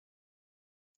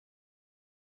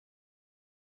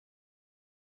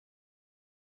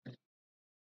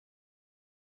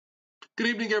Good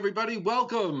evening, everybody.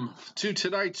 Welcome to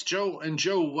tonight's Joe and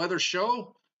Joe Weather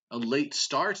Show. A late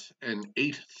start, an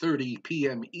 8:30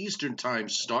 p.m. Eastern Time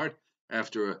start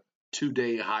after a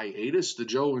two-day hiatus. The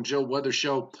Joe and Joe Weather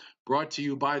Show brought to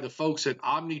you by the folks at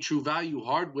Omni True Value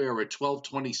Hardware at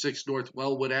 1226 North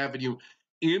Wellwood Avenue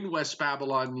in West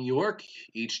Babylon, New York.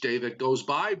 Each day that goes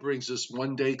by brings us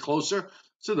one day closer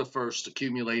to the first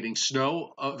accumulating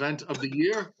snow event of the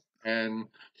year. And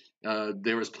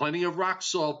there is plenty of rock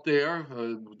salt there.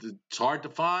 It's hard to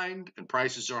find, and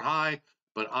prices are high,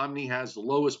 but Omni has the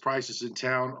lowest prices in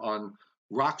town on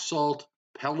rock salt,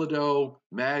 Pelledo,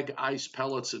 Mag Ice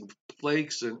pellets and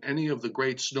flakes, and any of the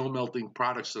great snow melting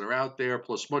products that are out there,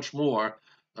 plus much more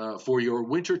for your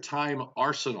wintertime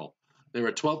arsenal. They're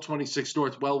at 1226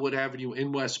 North Wellwood Avenue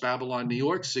in West Babylon, New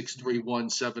York,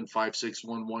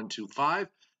 631-756-1125,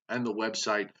 and the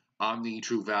website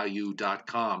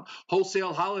OmniTrueValue.com.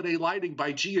 Wholesale holiday lighting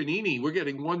by Giannini. We're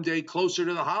getting one day closer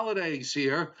to the holidays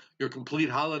here. Your complete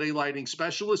holiday lighting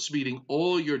specialist, meeting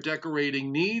all your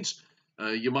decorating needs.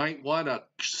 You might want a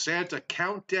Santa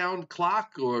countdown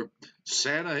clock or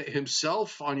Santa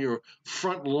himself on your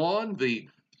front lawn, the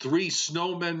three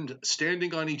snowmen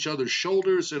standing on each other's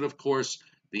shoulders, and of course,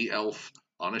 the elf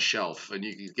on a shelf. And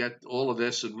you can get all of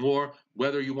this and more,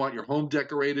 whether you want your home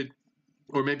decorated,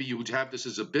 or maybe you have this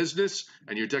as a business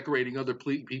and you're decorating other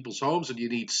people's homes and you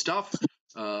need stuff.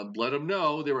 Let them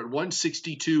know. They're at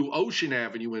 162 Ocean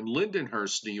Avenue in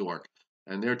Lindenhurst, New York.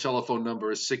 And their telephone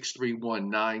number is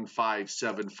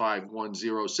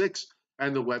 631-957-5106.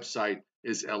 And the website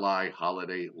is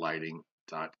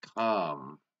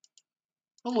liholidaylighting.com.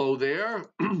 Hello there.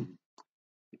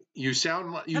 You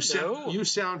sound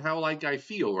how like I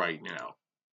feel right now.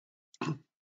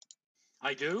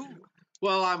 I do.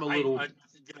 Well, I'm a little,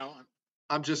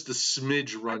 I'm just a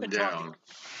smidge run down.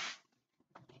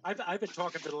 I've been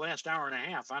talking for the last hour and a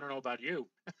half. I don't know about you.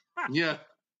 Yeah,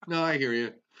 no, I hear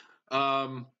you.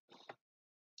 Now,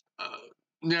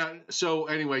 so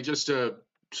anyway, just to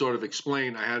sort of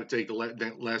explain, I had to take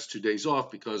the last 2 days off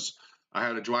because I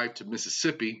had to drive to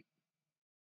Mississippi.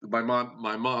 My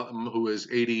mom, who is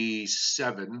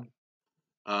 87,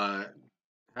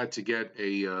 had to get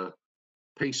a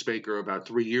pacemaker about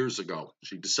 3 years ago.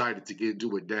 She decided to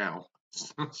do it now.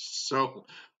 So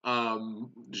I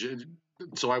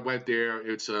went there.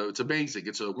 It's amazing.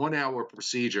 It's a 1 hour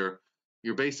procedure.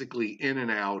 You're basically in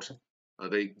and out.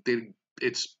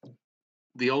 It's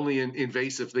the only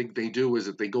invasive thing they do is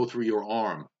that they go through your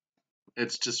arm.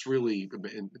 It's just really,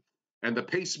 and the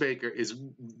pacemaker is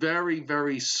very,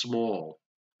 very small,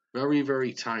 very,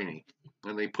 very tiny,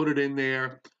 and they put it in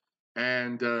there,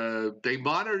 and they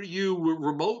monitor you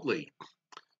remotely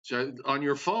on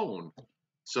your phone,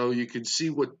 so you can see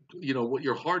what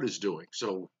your heart is doing.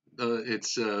 So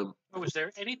it's. Is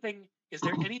there anything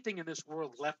in this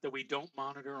world left that we don't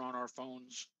monitor on our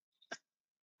phones?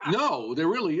 No, there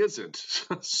really isn't.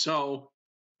 So,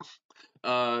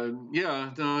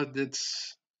 yeah, no,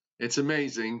 it's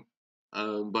amazing.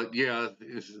 But yeah,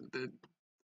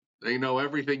 they know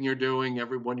everything you're doing,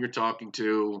 everyone you're talking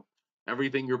to,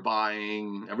 everything you're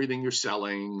buying, everything you're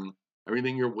selling,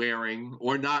 everything you're wearing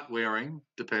or not wearing,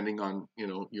 depending on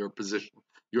your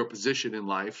position in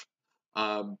life.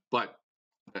 But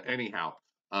anyhow,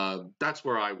 that's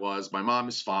where I was. My mom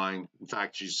is fine. In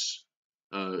fact, she's.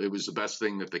 It was the best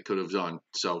thing that they could have done.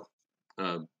 So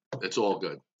it's all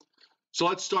good. So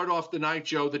let's start off the night,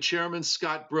 Joe. The chairman,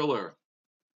 Scott Briller,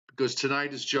 because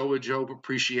tonight is Joe and Joe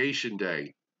Appreciation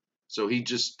Day. So he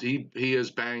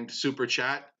has banged super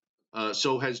chat.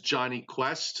 So has Johnny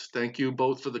Quest. Thank you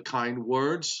both for the kind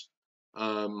words.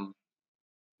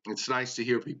 It's nice to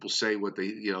hear people say what they,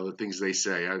 the things they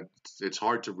say. It's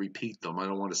hard to repeat them. I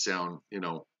don't want to sound,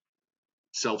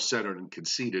 self-centered and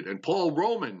conceited. And Paul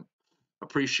Roman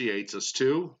appreciates us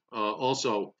too.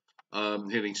 Also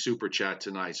hitting super chat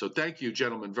tonight. So thank you,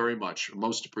 gentlemen, very much.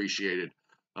 Most appreciated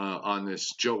on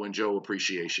this Joe and Joe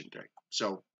Appreciation Day.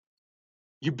 So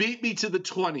you beat me to the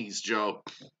 20s, Joe.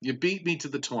 You beat me to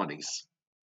the 20s.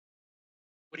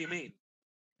 What do you mean?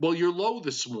 Well, you're low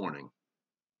this morning.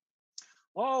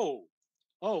 Oh,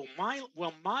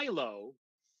 Milo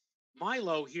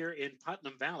here in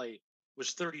Putnam Valley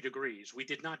was 30 degrees. We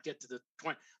did not get to the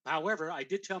 20. However, I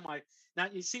did tell now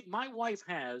you see, my wife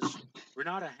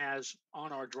Renata has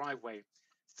on our driveway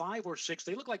 5 or 6.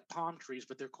 They look like palm trees,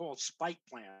 but they're called spike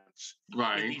plants.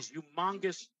 Right. In these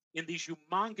humongous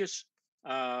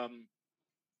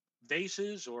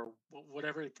vases or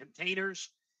whatever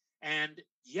containers. And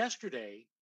yesterday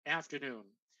afternoon,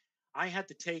 I had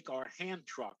to take our hand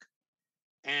truck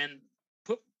and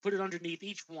put it underneath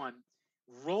each one,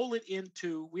 roll it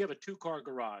into. We have a 2-car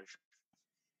garage,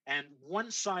 And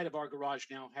one side of our garage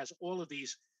now has all of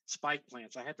these spike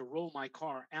plants. I had to roll my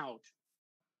car out.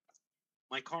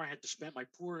 My car had to spend, my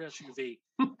poor SUV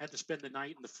had to spend the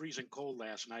night in the freezing cold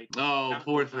last night, Oh, out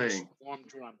poor in a nice thing. warm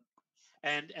drum.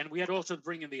 And we had also to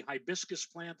bring in the hibiscus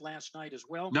plant last night as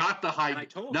well. Not the And I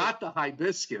told her, not the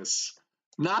hibiscus.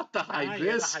 Not the yeah, the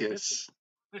hibiscus.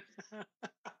 hibiscus.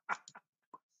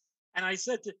 And I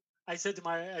said to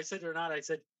her, not, I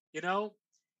said, you know,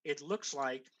 it looks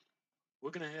like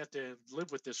we're going to have to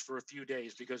live with this for a few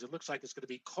days because it looks like it's going to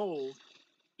be cold,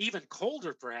 even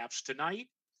colder perhaps tonight,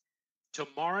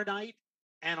 tomorrow night,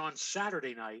 and on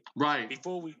Saturday night, Right.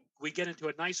 before we get into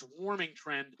a nice warming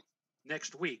trend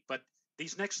next week. But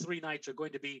these next 3 nights are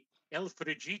going to be El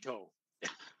Frigito.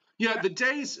 Yeah, the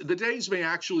days may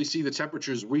actually see the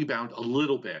temperatures rebound a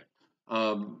little bit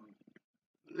in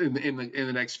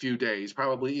the next few days.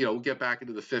 Probably, get back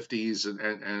into the 50s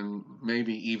and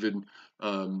maybe even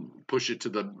push it to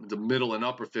the middle and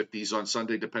upper 50s on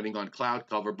Sunday, depending on cloud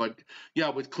cover. But yeah,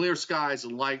 with clear skies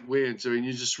and light winds, I mean,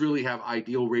 you just really have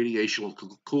ideal radiation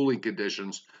cooling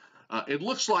conditions. It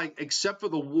looks like, except for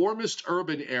the warmest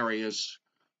urban areas,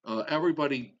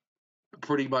 everybody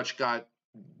pretty much got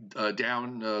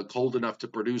down cold enough to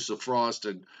produce a frost,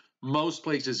 and most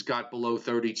places got below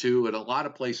 32, and a lot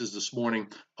of places this morning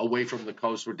away from the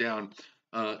coast were down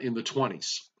in the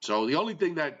 20s. So the only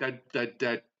thing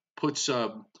that puts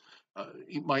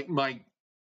might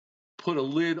put a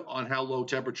lid on how low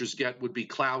temperatures get would be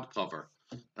cloud cover.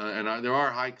 And there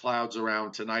are high clouds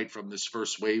around tonight from this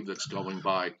first wave that's going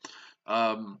by.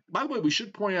 By the way, we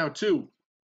should point out too,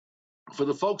 for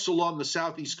the folks along the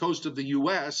southeast coast of the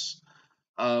U.S.,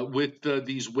 with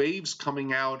these waves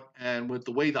coming out and with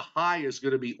the way the high is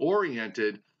going to be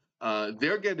oriented,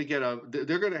 they're going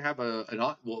to have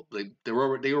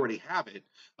they already have it,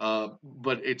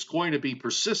 but it's going to be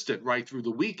persistent right through the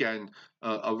weekend,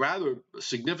 a rather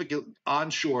significant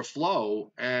onshore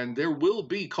flow, and there will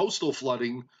be coastal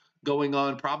flooding going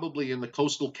on probably in the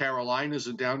coastal Carolinas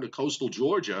and down to coastal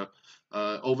Georgia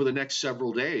over the next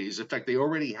several days. In fact, they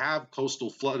already have coastal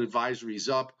flood advisories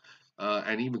up.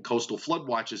 And even coastal flood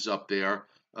watches up there.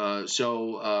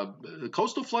 So the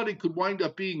coastal flooding could wind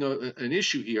up being an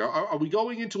issue here. Are we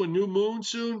going into a new moon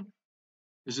soon?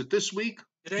 Is it this week?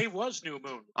 Today was new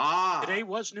moon. Ah. Today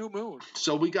was new moon.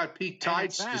 So we got peak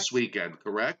tides this weekend,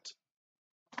 correct?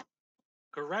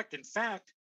 Correct. In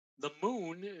fact, the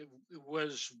moon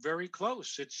was very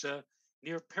close. It's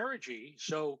near perigee.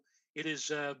 So it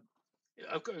is, as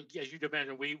you'd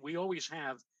imagine, we always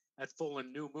have at full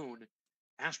and new moon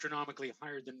astronomically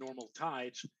higher than normal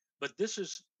tides, but this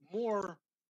is more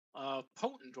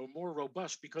potent or more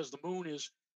robust because the moon is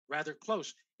rather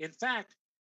close. In fact,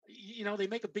 they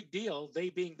make a big deal, they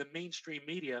being the mainstream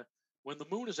media, when the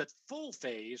moon is at full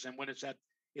phase and when it's at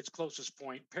its closest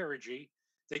point, perigee,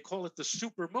 they call it the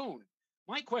super moon.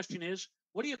 My question is,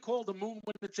 what do you call the moon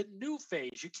when it's at new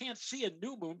phase? You can't see a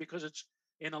new moon because it's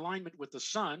in alignment with the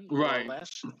sun, more or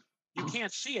less. You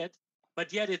can't see it,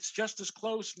 but yet it's just as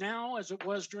close now as it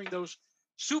was during those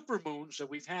super moons that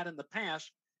we've had in the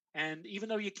past. And even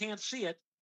though you can't see it,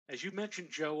 as you mentioned,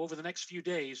 Joe, over the next few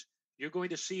days, you're going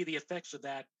to see the effects of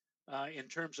that in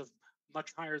terms of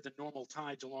much higher than normal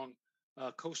tides along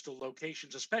coastal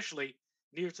locations, especially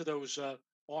near to those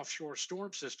offshore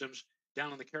storm systems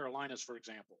down in the Carolinas, for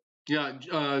example. Yeah,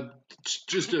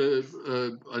 just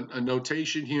a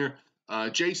notation here.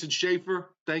 Jason Schaefer,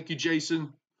 thank you,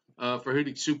 Jason, for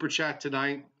hitting Super Chat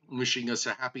tonight, wishing us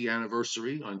a happy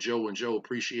anniversary on Joe and Joe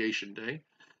Appreciation Day.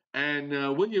 And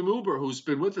William Uber, who's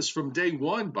been with us from day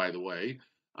one, by the way,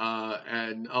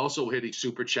 and also hitting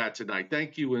Super Chat tonight.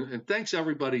 Thank you, and thanks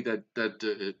everybody that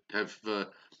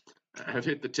have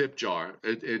hit the tip jar.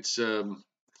 It's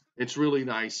really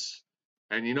nice,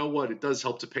 and you know what? It does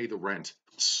help to pay the rent.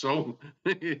 So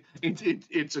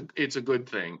it's a good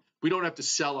thing. We don't have to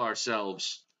sell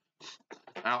ourselves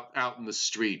out in the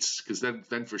streets, because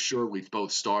then for sure we'd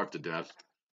both starve to death.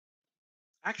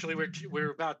 Actually,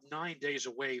 we're about 9 days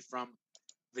away from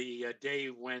the day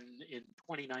when in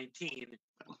 2019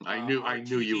 I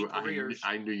knew you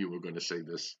were going to say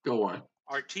this. Go on.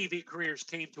 Our TV careers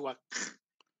came to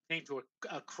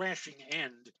a crashing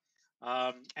end,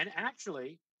 and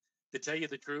actually, to tell you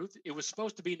the truth, it was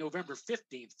supposed to be November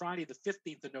 15th, Friday the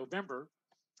 15th of November,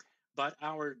 but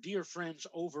our dear friends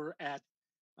over at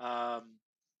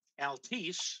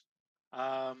Altice,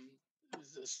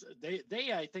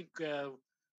 they I think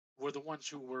were the ones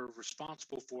who were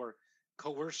responsible for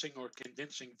coercing or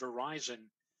convincing Verizon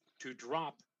to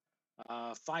drop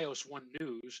FiOS One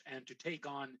News and to take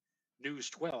on News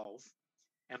 12.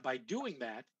 And by doing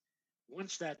that,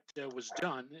 once that was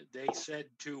done, they said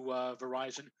to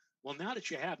Verizon, "Well, now that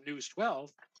you have News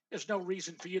 12, there's no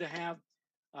reason for you to have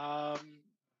um,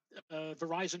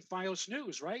 Verizon FiOS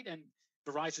News, right?" And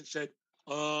Verizon said,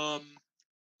 um,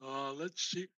 "Let's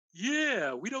see.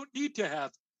 Yeah, we don't need to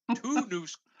have two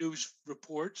news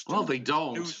reports, Well, two they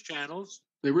don't. news channels.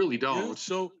 They really Yeah, don't.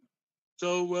 so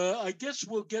I guess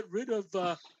we'll get rid of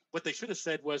what they should have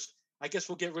said was, I guess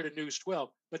we'll get rid of News 12.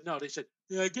 But no, they said,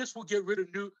 yeah, I guess we'll get rid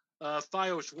of new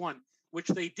FiOS 1, which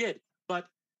they did. But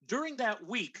during that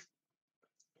week,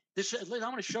 I'm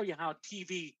going to show you how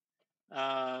TV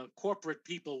corporate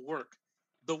people work.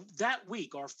 That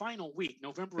week, our final week,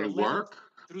 November They 11th work?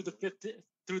 through the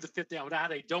 5th, how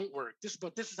they don't work. This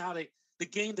is how the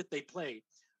game that they play.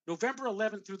 November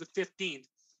 11th through the 15th,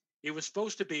 it was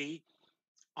supposed to be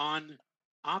on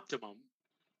Optimum,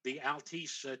 the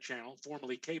Altice channel,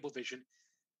 formerly Cablevision.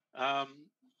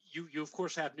 You of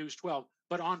course have News 12,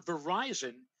 but on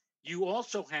Verizon, you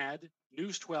also had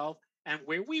News 12, and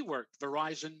where we worked,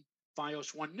 Verizon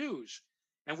FiOS 1 News.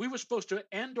 And we were supposed to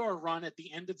end our run at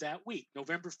the end of that week,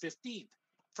 November 15th,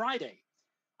 Friday.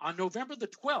 On November the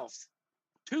 12th,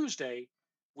 Tuesday,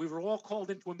 we were all called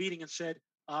into a meeting and said,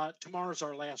 tomorrow's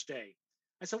our last day.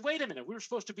 I said, wait a minute, we were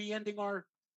supposed to be ending our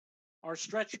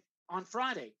stretch on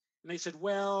Friday. And they said,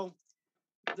 well,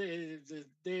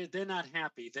 they're not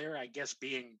happy. They're, I guess,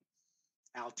 being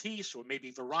Altice or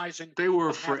maybe Verizon. They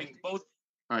were having afraid. both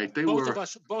Right. They both were. of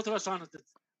us on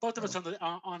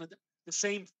the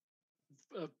same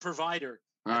provider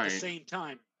at Right. the same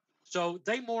time. So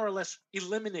they more or less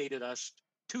eliminated us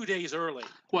 2 days early.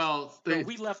 Well, So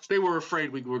we left. they were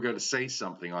afraid we were going to say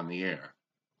something on the air.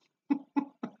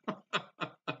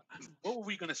 What were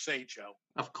we going to say, Joe?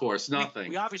 Of course, nothing.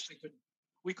 We obviously couldn't.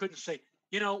 We couldn't say.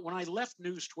 You know, when I left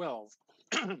News 12,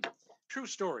 true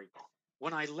story.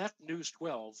 When I left News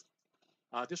 12,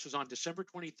 this was on December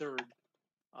 23rd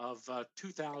of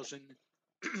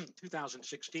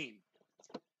 2016.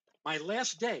 My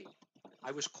last day,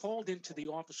 I was called into the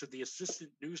office of the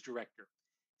assistant news director,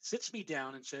 sits me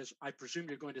down and says, I presume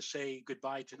you're going to say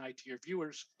goodbye tonight to your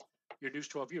viewers, your News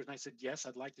 12 viewers. And I said, yes,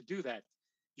 I'd like to do that.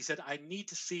 He said, I need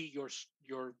to see your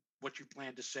what you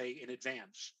plan to say in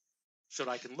advance so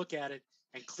that I can look at it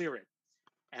and clear it.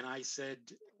 And I said,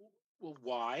 well,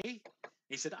 why?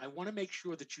 He said, I want to make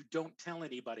sure that you don't tell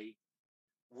anybody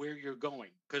where you're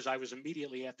going. Because I was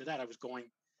immediately after that, I was going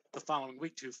the following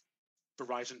week to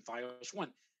Verizon FiOS 1,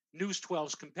 News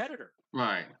 12's competitor.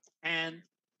 Right. And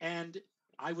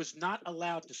I was not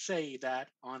allowed to say that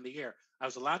on the air. I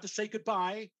was allowed to say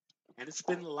goodbye, and it's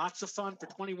been lots of fun for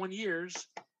 21 years,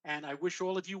 and I wish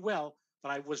all of you well,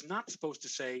 but I was not supposed to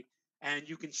say, and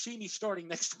you can see me starting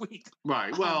next week.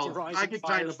 Right. Well, I could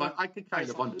kind of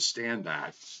one. understand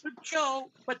that.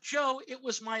 But Joe, it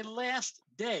was my last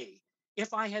day.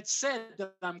 If I had said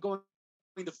that I'm going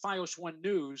to FiOS 1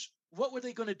 News, what were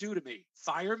they going to do to me?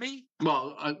 Fire me?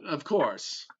 Well, of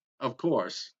course.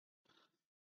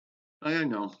 I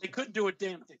know. They couldn't do a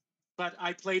damn thing. But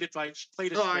I played it.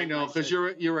 Oh, I know, because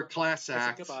you're a class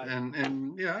act,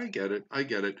 and yeah, I get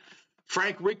it.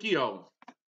 Frank Riccio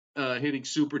hitting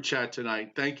super chat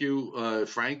tonight. Thank you,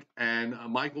 Frank, and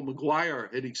Michael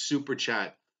McGuire hitting super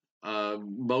chat.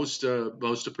 Most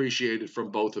appreciated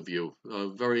from both of you.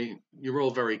 You're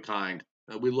all very kind.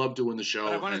 We love doing the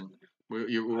show, and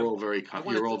we're all very kind.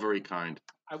 You're all very kind.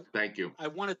 Thank you. I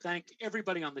want to thank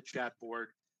everybody on the chat board,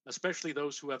 especially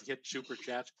those who have hit super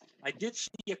chats. I did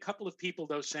see a couple of people,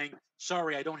 though, saying,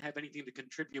 sorry, I don't have anything to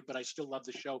contribute, but I still love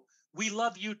the show. We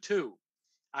love you, too.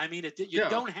 I mean, you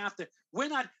don't have to. We're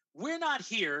not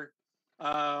here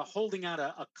holding out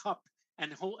a cup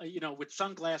and, with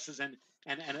sunglasses and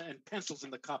pencils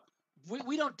in the cup.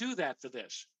 We don't do that for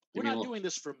this. We're not doing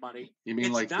this for money. You mean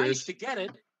it's like nice this? To get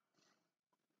it.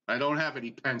 I don't have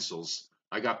any pencils.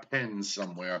 I got pens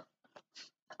somewhere.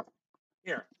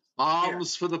 Here.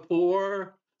 Alms for the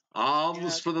poor.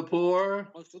 Alms for the poor.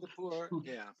 Alms for the poor.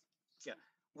 Yeah.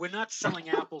 We're not selling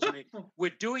apples.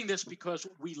 We're doing this because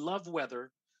we love weather.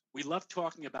 We love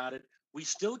talking about it. We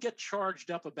still get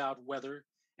charged up about weather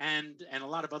and a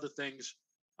lot of other things.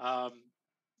 And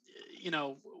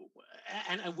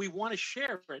we want to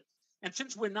share it. And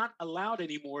since we're not allowed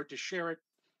anymore to share it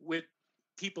with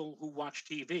people who watch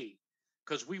TV,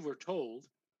 because we were told,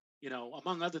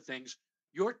 among other things,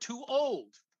 you're too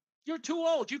old. You're too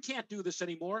old. You can't do this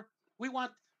anymore. We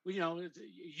want,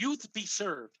 youth be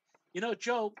served.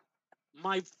 Joe,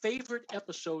 my favorite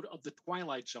episode of The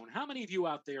Twilight Zone. How many of you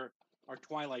out there are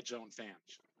Twilight Zone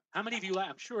fans? How many of you,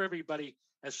 I'm sure everybody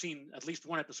has seen at least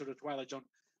one episode of Twilight Zone.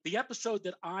 The episode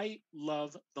that I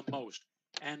love the most,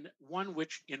 and one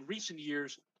which in recent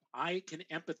years I can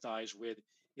empathize with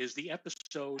is the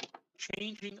episode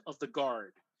Changing of the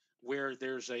Guard, where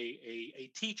there's a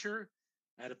teacher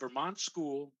at a Vermont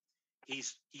school.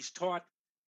 He's taught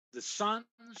the sons,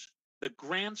 the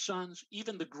grandsons,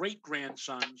 even the great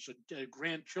grandsons,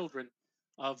 grandchildren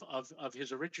of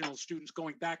his original students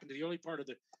going back into the early part of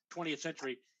the 20th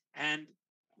century. And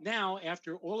now,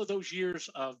 after all of those years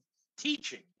of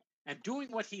teaching and doing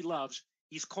what he loves,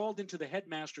 he's called into the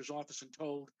headmaster's office and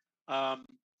told, um,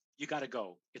 you got to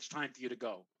go. It's time for you to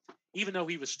go. Even though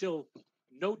he was still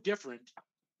no different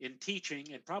in teaching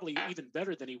and probably even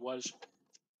better than he was,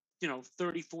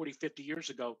 30, 40, 50 years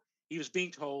ago, he was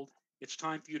being told, it's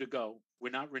time for you to go. We're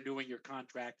not renewing your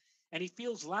contract. And he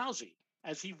feels lousy,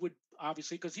 as he would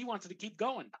obviously, because he wanted to keep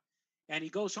going. And he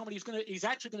goes home and he's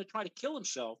actually going to try to kill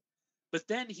himself. But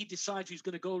then he decides he's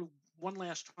going to go one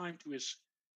last time to his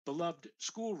beloved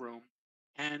schoolroom.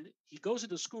 And he goes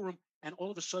into the schoolroom, and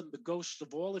all of a sudden, the ghosts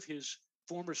of all of his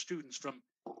former students from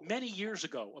many years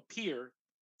ago appear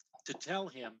to tell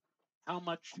him how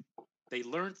much they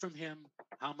learned from him,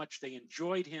 how much they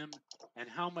enjoyed him, and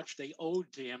how much they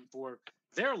owed to him for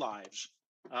their lives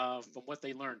from what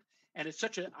they learned. And it's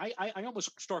such I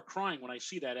almost start crying when I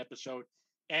see that episode.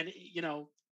 And,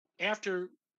 after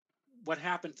what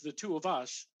happened to the two of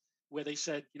us, where they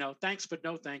said, thanks, but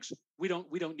no thanks. We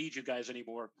don't need you guys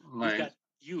anymore. We've got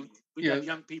youth. We've got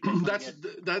young people. That's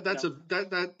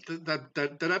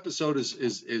that episode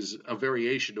is a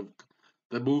variation of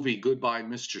the movie Goodbye,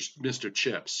 Mr.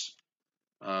 Chips,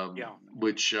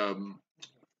 which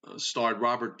starred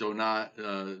Robert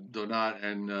Donat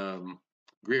and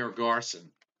Greer Garson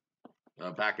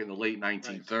back in the late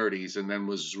 1930s, and then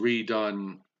was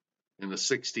redone in the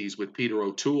 60s with Peter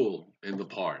O'Toole in the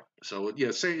part. So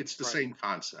yeah, say it's the same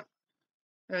concept.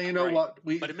 And you know what?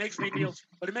 But it makes me feel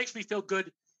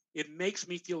good. It makes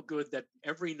me feel good that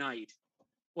every night,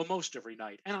 well, most every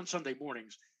night, and on Sunday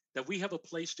mornings, that we have a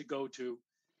place to go to,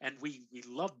 and we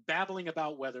love babbling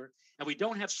about weather, and we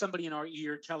don't have somebody in our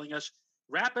ear telling us,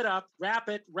 wrap it up, wrap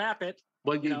it.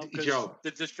 Well, Joe,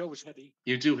 the show was heavy.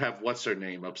 You do have what's her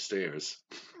name upstairs.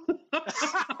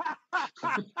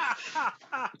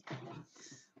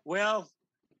 Well,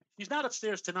 she's not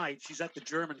upstairs tonight. She's at the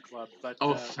German club. But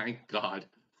thank God.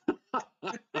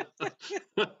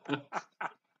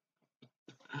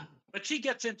 But she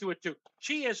gets into it too.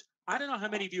 She is. I don't know how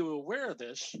many of you are aware of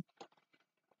this,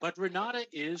 but Renata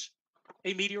is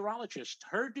a meteorologist.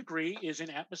 Her degree is in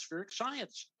atmospheric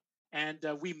science, and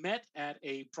we met at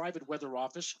a private weather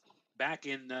office back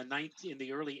in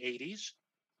the early '80s.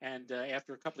 And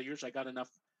after a couple of years, I got enough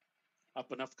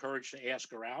courage to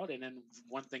ask her out, and then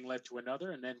one thing led to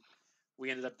another, and then we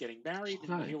ended up getting married,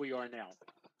 and here we are now.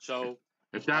 So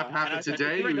if that happened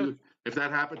today,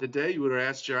 you would have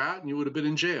asked her out, and you would have been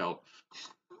in jail.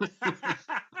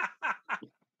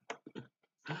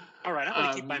 All right, I'm going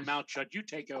to keep my mouth shut. You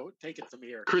take it from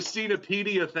here. Christina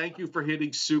Pedia, thank you for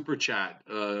hitting super chat.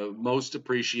 Most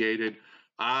appreciated.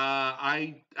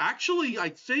 I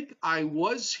think I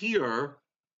was here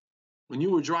when you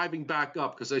were driving back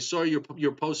up, because I saw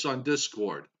your posts on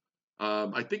Discord.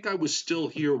 I think I was still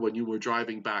here when you were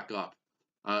driving back up.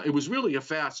 It was really a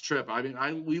fast trip. I mean,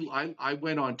 I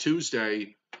went on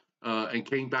Tuesday and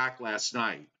came back last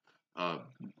night.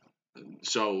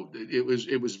 So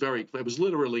it was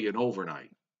literally an overnight,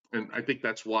 and I think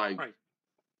that's why. Right.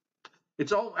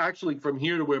 It's all actually from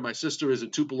here to where my sister is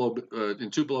in Tupelo,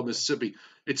 Mississippi.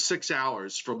 It's 6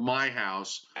 hours from my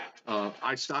house.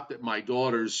 I stopped at my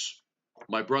daughter's.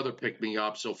 My brother picked me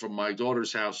up, so from my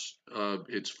daughter's house,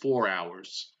 it's 4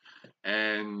 hours.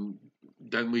 And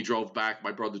then we drove back.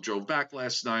 My brother drove back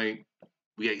last night.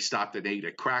 We stopped and ate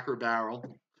at Cracker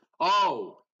Barrel.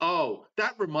 Oh,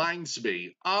 that reminds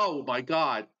me. Oh, my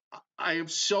God. I am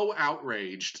so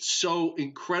outraged, so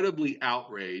incredibly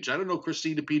outraged. I don't know,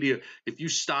 Christina Pedia, if you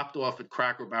stopped off at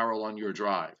Cracker Barrel on your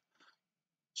drive.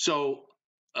 So,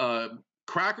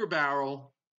 Cracker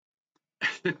Barrel,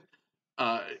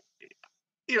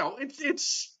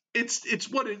 it's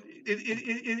what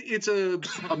it's a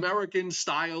American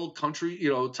style country,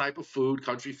 type of food,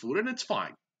 country food, and it's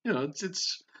fine.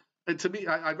 And to me,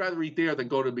 I'd rather eat there than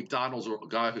go to McDonald's, or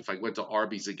God, if I went to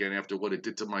Arby's again after what it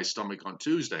did to my stomach on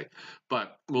Tuesday.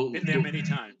 But been there many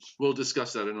times. We'll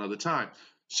discuss that another time.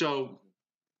 So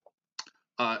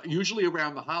usually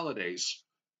around the holidays,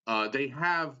 they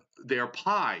have their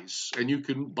pies, and you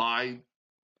can buy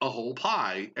a whole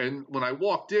pie. And when I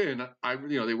walked in,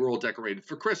 they were all decorated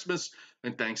for Christmas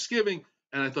and Thanksgiving,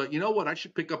 and I thought, you know what, I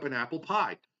should pick up an apple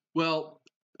pie. Well,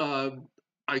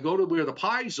 I go to where the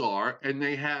pies are, and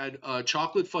they had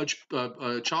chocolate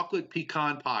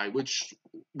pecan pie, which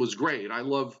was great. I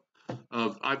love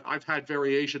I've had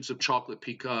variations of chocolate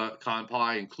pecan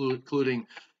pie, including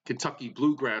Kentucky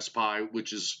bluegrass pie,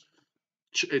 which is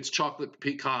it's chocolate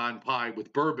pecan pie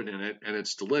with bourbon in it, and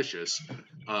it's delicious.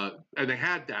 And they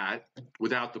had that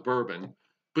without the bourbon,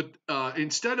 but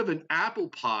instead of an apple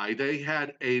pie, they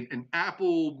had an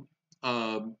apple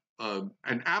strudel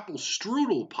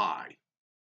pie.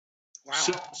 Wow.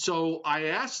 So I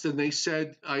asked, and they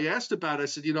said, I asked about it. I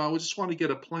said, I just want to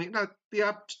get a plain, not the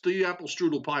apple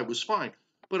strudel pie was fine.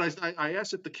 But I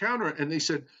asked at the counter, and they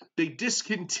said they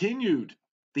discontinued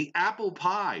the apple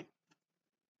pie,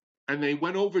 and they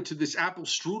went over to this apple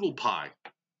strudel pie.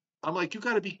 I'm like, you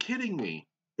got to be kidding me.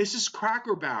 This is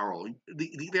Cracker Barrel.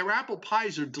 Their apple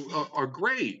pies are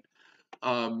great.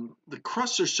 The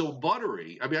crusts are so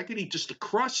buttery. I mean, I could eat just the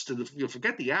crust, and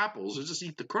forget the apples. I just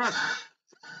eat the crust.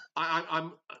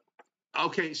 I'm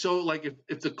okay. So, like,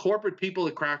 if the corporate people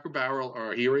at Cracker Barrel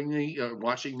are hearing me,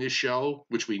 watching this show,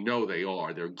 which we know they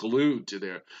are, they're glued to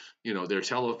their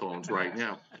telephones right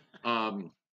now.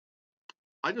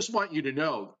 I just want you to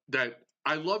know that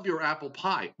I love your apple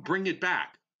pie. Bring it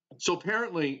back. So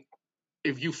apparently,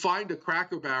 if you find a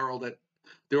Cracker Barrel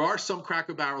there are some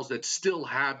Cracker Barrels that still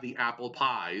have the apple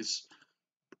pies,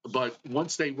 but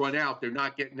once they run out, they're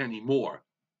not getting any more.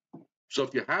 So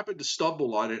if you happen to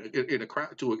stumble on it in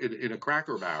a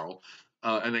Cracker Barrel,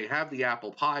 and they have the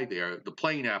apple pie there, the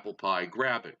plain apple pie,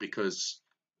 grab it because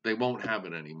they won't have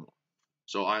it anymore.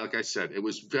 So like I said, it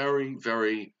was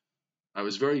I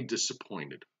was very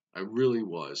disappointed. I really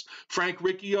was. Frank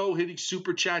Riccio hitting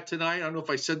super chat tonight. I don't know if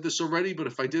I said this already, but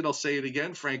if I did, I'll say it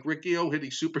again. Frank Riccio hitting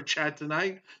super chat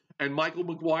tonight. And Michael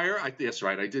McGuire. That's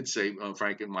right. I did say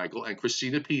Frank and Michael. And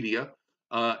Christina Pedia.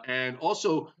 And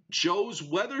also Joe's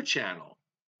Weather Channel,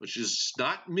 which is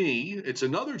not me. It's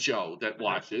another Joe that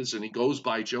watches, and he goes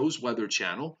by Joe's Weather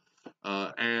Channel.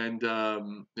 And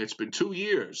it's been 2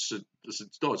 years.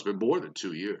 No, it's been more than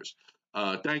 2 years.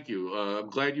 Thank you. I'm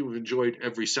glad you've enjoyed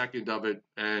every second of it,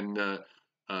 and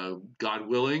God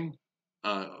willing,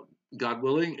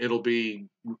 it'll be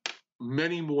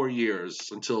many more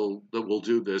years until that we'll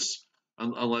do this,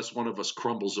 unless one of us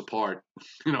crumbles apart,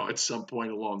 at some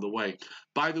point along the way.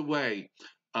 By the way,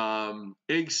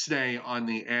 Ixnay on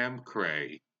the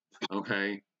Amcray,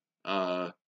 okay,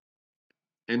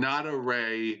 Inada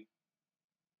Ray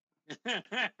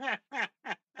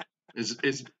is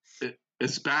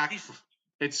back.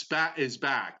 Is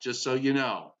back. Just so you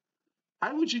know.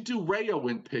 How would you do Rayo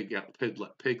in Pig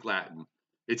Latin?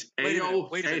 It's Ao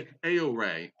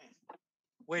Ray.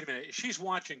 Wait a minute. She's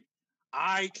watching.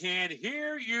 I can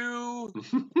hear you.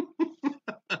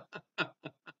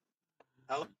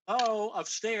 Hello,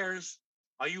 upstairs.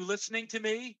 Are you listening to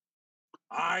me?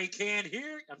 I can't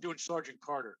hear. I'm doing Sergeant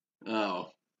Carter. Oh.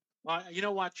 Well, you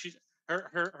know what?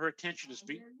 Her attention is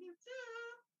being.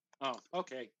 Oh,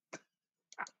 okay.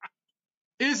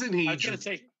 Isn't he? I was going to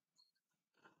say.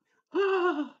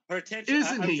 Her attention.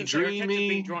 Isn't he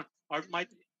dreamy?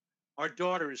 Our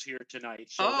daughter is here tonight,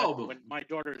 so when my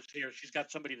daughter is here, she's got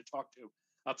somebody to talk to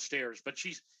upstairs. But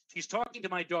she's talking to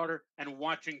my daughter and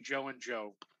watching Joe and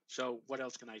Joe. So what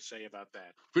else can I say about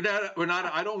that?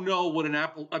 Renata, I don't know what an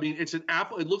apple. I mean, it's an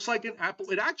apple. It looks like an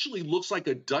apple. It actually looks like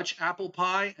a Dutch apple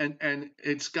pie, and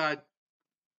it's got.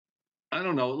 I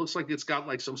don't know. It looks like it's got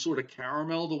like some sort of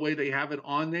caramel the way they have it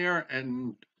on there,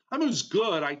 and I mean, it was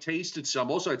good. I tasted some.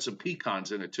 Also had some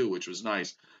pecans in it too, which was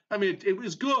nice. I mean, it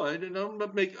was good, and I'm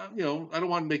not make I don't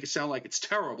want to make it sound like it's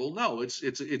terrible. No, it's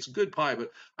good pie,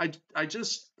 but I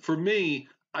just for me,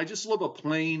 I just love a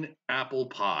plain apple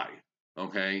pie.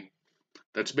 Okay,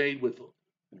 that's made with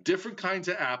different kinds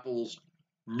of apples,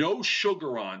 no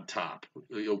sugar on top.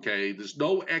 Okay, there's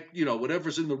no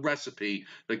whatever's in the recipe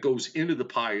that goes into the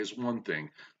pie is one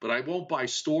thing, but I won't buy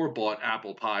store-bought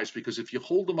apple pies because if you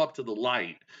hold them up to the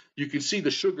light, you can see the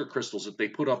sugar crystals that they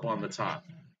put up on the top,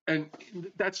 and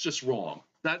that's just wrong.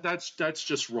 That's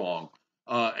just wrong.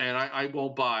 And I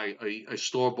won't buy a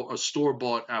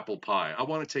store-bought apple pie. I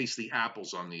want to taste the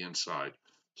apples on the inside.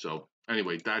 So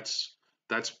anyway, that's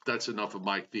enough of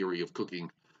my theory of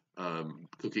cooking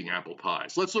apple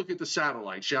pies. Let's look at the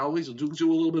satellite, shall we? So do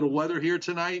a little bit of weather here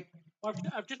tonight. Well,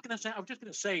 I'm just gonna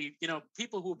say,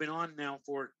 people who have been on now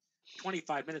for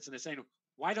 25 minutes and they're saying,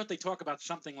 why don't they talk about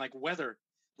something like weather,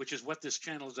 which is what this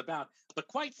channel is about? But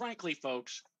quite frankly,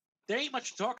 folks, there ain't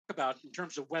much to talk about in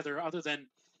terms of weather other than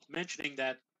mentioning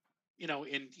that,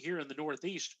 here in the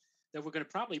Northeast, that we're going to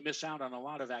probably miss out on a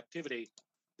lot of activity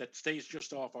that stays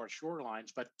just off our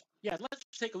shorelines. But yeah, let's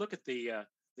take a look at the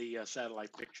the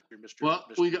satellite picture, Mr. Well,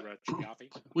 Mr. Chiaffi.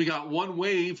 we got one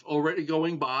wave already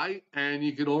going by, and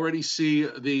you can already see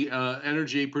the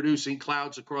energy producing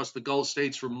clouds across the Gulf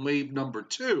states from wave number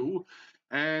 2.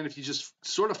 And if you just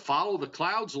sort of follow the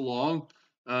clouds along,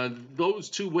 those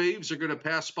 2 waves are going to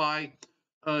pass by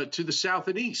to the south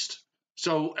and east.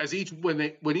 So as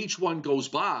when each one goes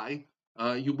by,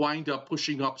 you wind up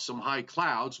pushing up some high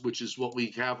clouds, which is what we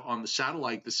have on the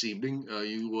satellite this evening.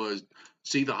 You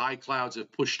see the high clouds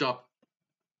have pushed up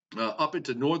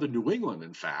into northern New England,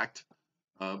 in fact.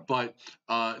 But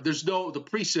the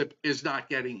precip is not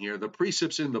getting here. The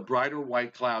precip's in the brighter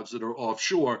white clouds that are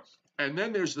offshore. And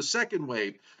then there's the second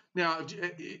wave. Now,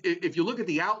 if you look at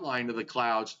the outline of the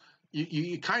clouds,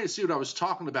 you kind of see what I was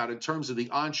talking about in terms of the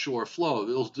onshore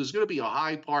flow. There's going to be a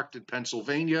high parked in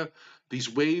Pennsylvania.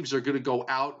 These waves are going to go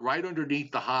out right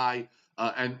underneath the high,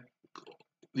 and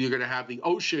you're going to have the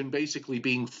ocean basically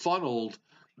being funneled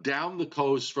down the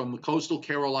coast from the coastal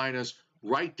Carolinas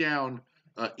right down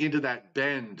into that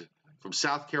bend from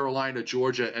South Carolina,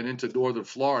 Georgia, and into northern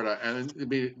Florida. And I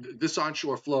mean, this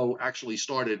onshore flow actually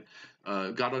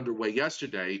got underway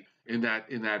yesterday in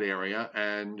that area,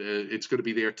 and it's going to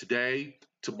be there today,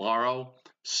 tomorrow,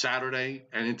 Saturday,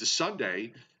 and into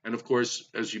Sunday. And of course,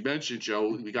 as you mentioned,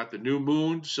 Joe, we got the new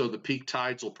moon, so the peak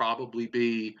tides will probably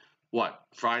be what,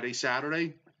 Friday,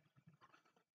 Saturday?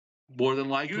 More than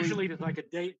likely. Usually it's like a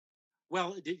day.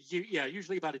 Well, yeah,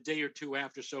 usually about a day or two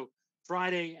after. So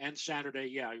Friday and Saturday,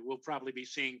 yeah, we'll probably be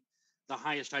seeing the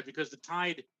highest tide because the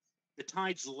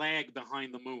tides lag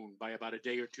behind the moon by about a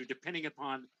day or two, depending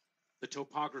upon the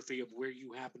topography of where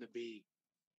you happen to be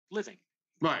living.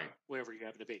 Right. Wherever you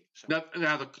happen to be. So.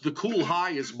 Now the cool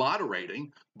high is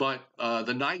moderating, but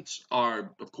the nights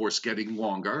are, of course, getting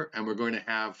longer, and we're going to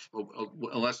have,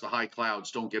 unless the high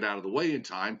clouds don't get out of the way in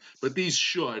time, but these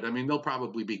should. I mean, they'll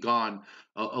probably be gone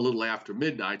a little after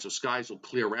midnight, so skies will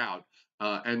clear out,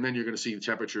 and then you're going to see the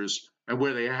temperatures, and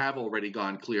where they have already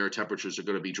gone clear, temperatures are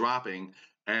going to be dropping.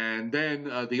 And then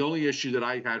the only issue that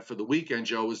I had for the weekend,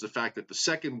 Joe, is the fact that the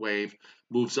second wave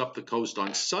moves up the coast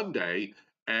on Sunday.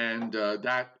 And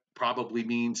that probably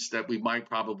means that we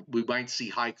might see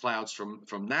high clouds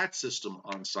from that system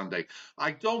on Sunday.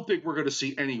 I don't think we're going to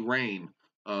see any rain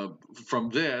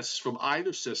from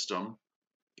either system.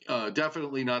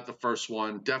 Definitely not the first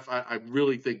one. I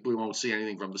really think we won't see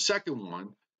anything from the second one.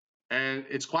 And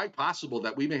it's quite possible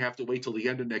that we may have to wait till the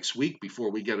end of next week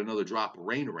before we get another drop of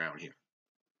rain around here.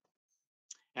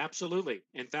 Absolutely.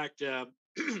 In fact,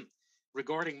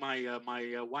 regarding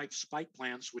my wife's spike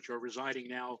plants, which are residing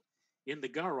now in the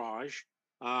garage,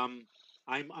 I'm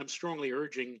strongly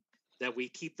urging that we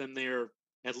keep them there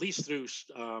at least through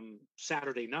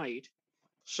Saturday night.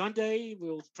 Sunday,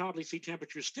 we'll probably see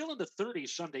temperatures still in the 30s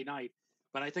Sunday night,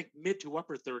 but I think mid to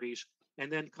upper 30s.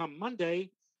 And then come Monday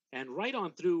and right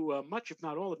on through much, if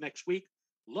not all of next week,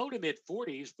 low to mid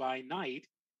 40s by night.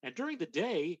 And during the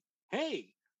day,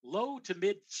 hey, low to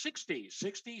mid 60s,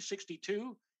 60,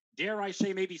 62, dare I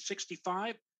say maybe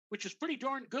 65, which is pretty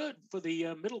darn good for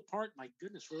the middle part. My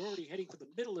goodness, we're already heading for the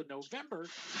middle of November.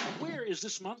 Where is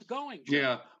this month going, Joe?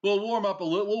 Yeah, we'll warm up a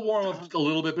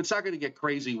little bit, but it's not going to get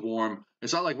crazy warm.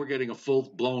 It's not like we're getting a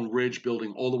full-blown ridge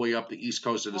building all the way up the east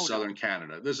coast of southern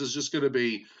Canada. This is just going to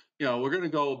be, we're going to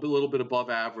go a little bit above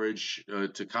average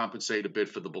to compensate a bit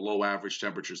for the below average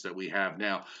temperatures that we have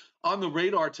now. On the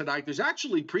radar tonight, there's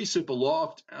actually precip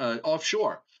aloft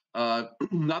offshore.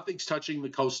 Nothing's touching the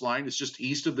coastline. It's just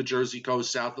east of the Jersey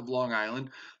coast, south of Long Island.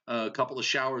 A couple of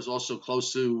showers also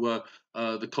close to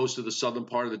the coast of the southern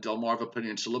part of the Delmarva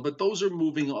Peninsula, but those are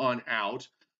moving on out.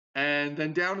 And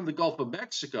then down in the Gulf of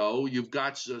Mexico, you've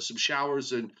got some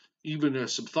showers and even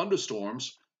some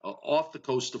thunderstorms off the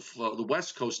coast of the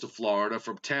west coast of Florida,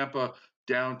 from Tampa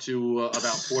down to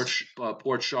about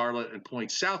Port Charlotte and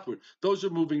points southward. Those are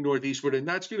moving northeastward, and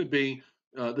that's going to be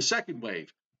the second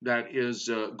wave that is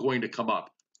going to come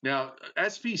up. Now,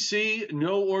 SPC,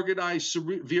 no organized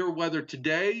severe weather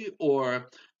today or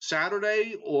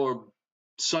Saturday or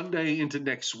Sunday into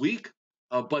next week,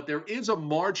 but there is a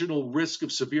marginal risk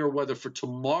of severe weather for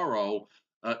tomorrow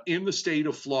in the state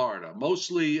of Florida,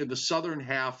 mostly in the southern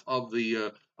half of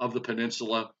the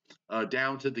peninsula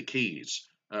down to the Keys,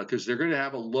 because they're going to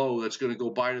have a low that's going to go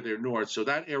by to their north. So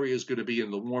that area is going to be in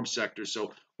the warm sector.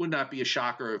 So would not be a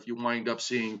shocker if you wind up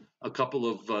seeing a couple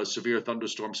of severe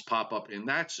thunderstorms pop up in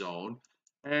that zone.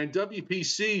 And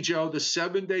WPC, Joe, the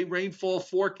 7-day rainfall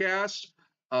forecast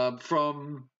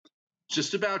from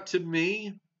just about to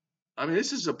me. I mean,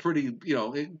 this is a pretty,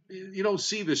 you don't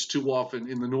see this too often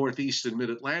in the Northeast and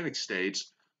Mid-Atlantic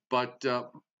states, but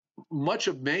much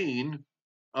of Maine,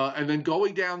 and then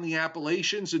going down the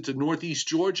Appalachians into Northeast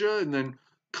Georgia, and then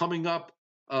coming up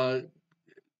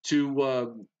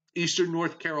to eastern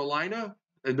North Carolina,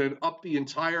 and then up the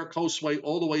entire coastway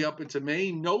all the way up into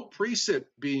Maine. No precip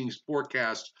being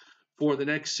forecast for the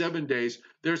next 7 days.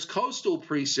 There's coastal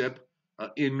precip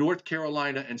in North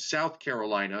Carolina and South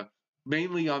Carolina,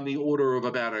 mainly on the order of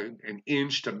about an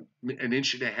inch to an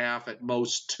inch and a half at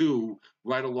most, 2,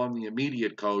 right along the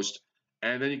immediate coast.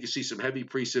 And then you can see some heavy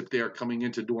precip there coming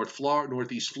into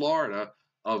northeast Florida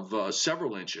of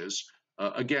several inches.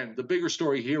 Again, the bigger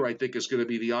story here, I think, is going to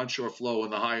be the onshore flow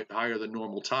and the higher than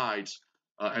normal tides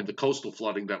and the coastal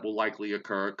flooding that will likely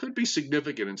occur. It could be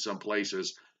significant in some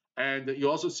places. And you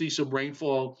also see some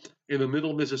rainfall in the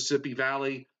middle Mississippi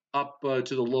Valley up to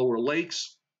the lower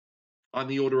lakes on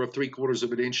the order of 3/4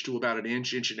 of an inch to about an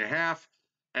inch, inch and a half.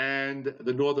 And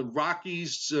the northern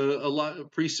Rockies, a lot of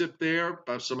precip there.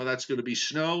 Some of that's going to be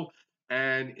snow.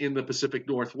 And in the Pacific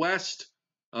Northwest,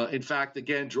 in fact,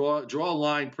 again, draw a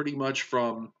line pretty much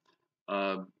from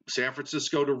San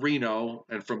Francisco to Reno,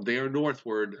 and from there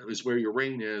northward is where your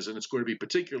rain is, and it's going to be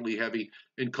particularly heavy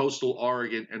in coastal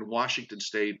Oregon and Washington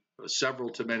State, several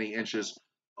to many inches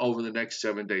over the next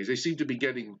 7 days. They seem to be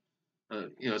getting,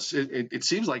 it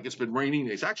seems like it's been raining.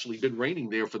 It's actually been raining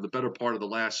there for the better part of the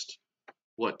last,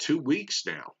 2 weeks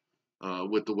now,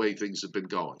 with the way things have been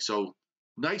going. So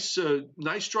nice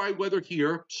dry weather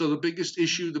here. So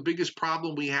the biggest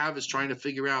problem we have is trying to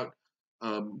figure out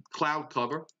cloud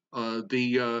cover.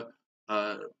 The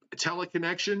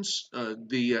teleconnections,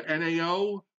 the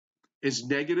NAO is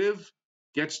negative,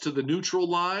 gets to the neutral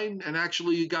line, and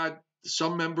actually you got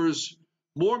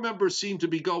more members seem to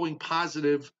be going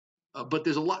positive, but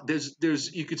there's a lot.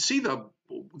 You could see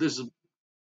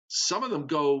some of them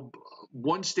go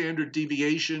one standard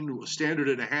deviation, standard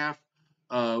and a half,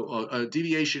 a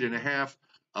deviation and a half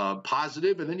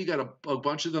positive, and then you got a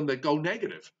bunch of them that go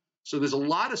negative. So there's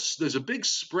a big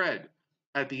spread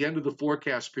at the end of the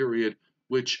forecast period,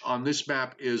 which on this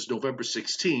map is November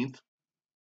 16th.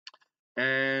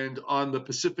 And on the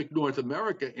Pacific North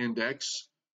America Index,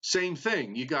 same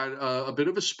thing. You got a bit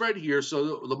of a spread here.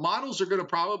 So the models are going to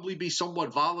probably be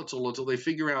somewhat volatile until they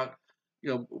figure out,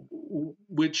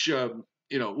 which is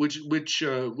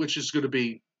going to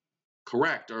be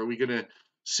correct. Are we going to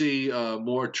see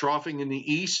more troughing in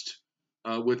the east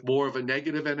with more of a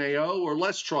negative NAO, or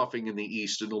less troughing in the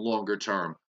east in the longer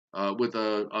term with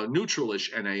a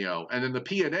neutral-ish NAO? And then the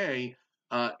PNA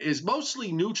is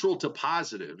mostly neutral to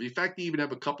positive. In fact, you even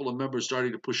have a couple of members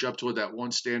starting to push up toward that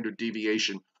one standard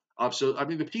deviation up. So, I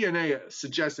mean, the PNA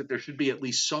suggests that there should be at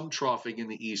least some troughing in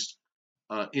the east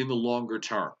in the longer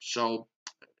term. So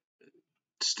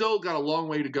still got a long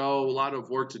way to go, a lot of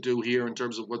work to do here in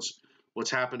terms of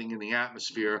what's happening in the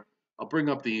atmosphere. I'll bring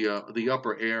up the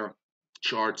upper air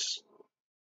charts,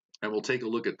 and we'll take a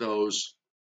look at those.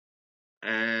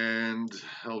 And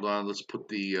hold on, let's put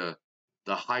the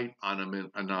height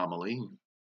anomaly.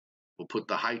 We'll put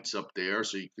the heights up there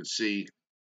so you can see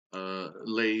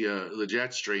the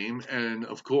jet stream. And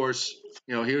of course,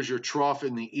 here's your trough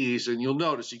in the east, and you'll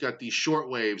notice you got these short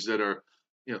waves that are,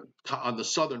 on the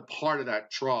southern part of that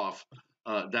trough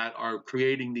that are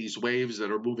creating these waves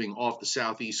that are moving off the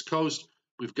southeast coast.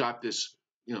 We've got this,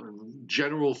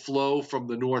 general flow from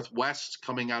the northwest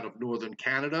coming out of northern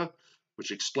Canada,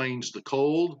 which explains the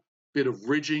cold. Bit of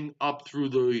ridging up through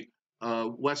the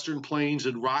western plains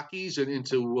and Rockies and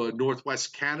into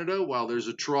northwest Canada, while there's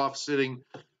a trough sitting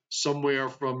somewhere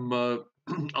from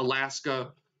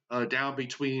Alaska down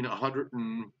between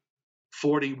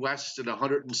 140 west and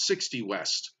 160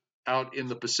 west out in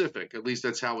the Pacific. At least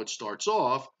that's how it starts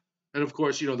off. And of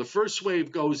course, the first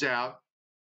wave goes out,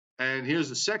 and here's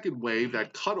the second wave,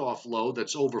 that cutoff low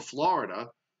that's over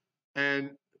Florida.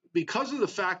 And because of the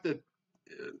fact that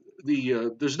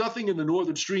there's nothing in the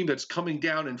northern stream that's coming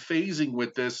down and phasing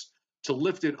with this to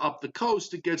lift it up the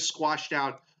coast, it gets squashed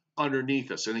out underneath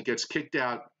us, and it gets kicked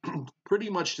out pretty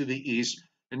much to the east.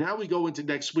 And now we go into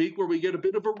next week where we get a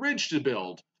bit of a ridge to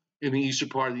build in the eastern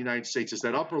part of the United States. As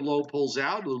that upper low pulls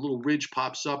out, a little ridge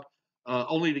pops up,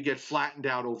 only to get flattened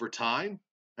out over time.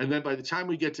 And then by the time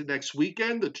we get to next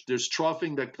weekend, there's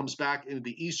troughing that comes back into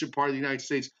the eastern part of the United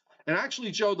States. And actually,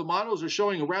 Joe, the models are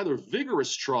showing a rather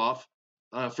vigorous trough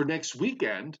for next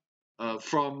weekend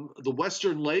from the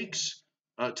western lakes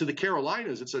to the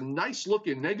Carolinas. It's a nice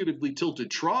looking negatively tilted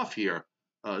trough here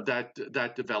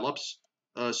that develops.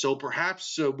 So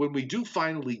perhaps when we do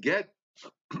finally get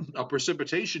a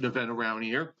precipitation event around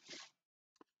here,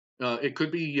 it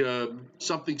could be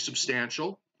something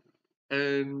substantial.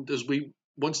 And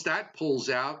once that pulls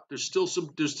out, there's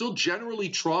still generally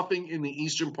troughing in the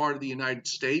eastern part of the United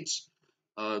States.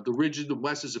 The ridge in the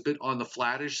west is a bit on the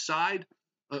flattish side.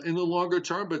 in the longer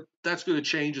term, but that's going to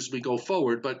change as we go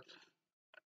forward. But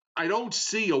I don't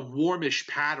see a warmish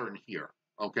pattern here,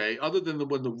 okay? Other than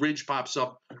when the ridge pops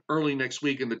up early next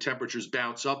week and the temperatures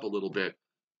bounce up a little bit,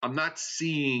 I'm not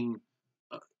seeing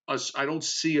I don't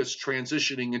see us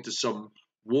transitioning into some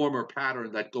warmer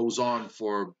pattern that goes on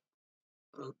for,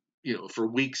 for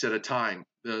weeks at a time.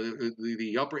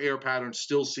 The upper air pattern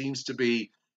still seems to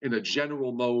be in a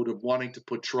general mode of wanting to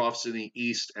put troughs in the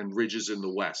east and ridges in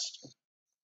the west.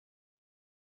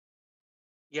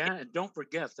 Yeah, and don't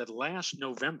forget that last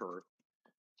November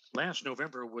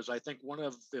was, I think, one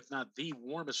of, if not the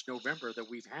warmest November that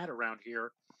we've had around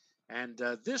here. And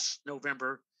this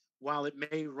November, while it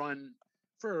may run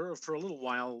for a little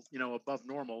while, above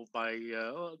normal by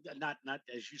not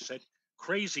as you said,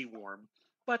 crazy warm,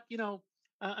 but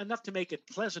enough to make it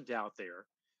pleasant out there.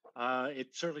 It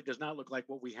certainly does not look like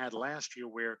what we had last year,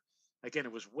 where again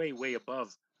it was way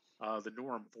above the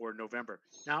norm for November.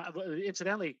 Now,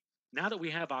 incidentally, now that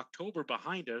we have October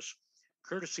behind us,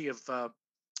 courtesy of Rob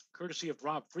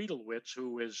Friedelwitz,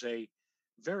 who is a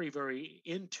very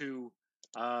into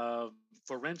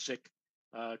forensic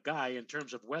guy in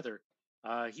terms of weather.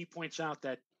 He points out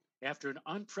that after an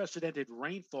unprecedented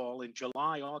rainfall in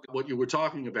July, August. What you were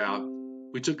talking about,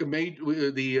 we took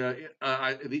the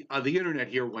internet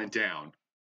here went down.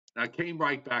 I came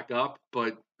right back up,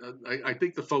 but I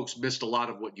think the folks missed a lot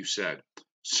of what you said.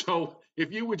 So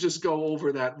if you would just go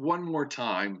over that one more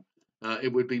time,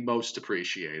 it would be most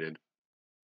appreciated.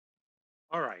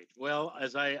 All right. Well,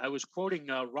 as I was quoting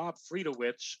Rob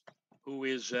Friedowitz, who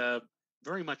is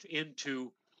very much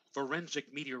into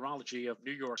forensic meteorology of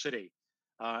New York City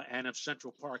and of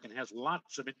Central Park, and has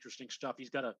lots of interesting stuff. He's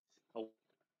got a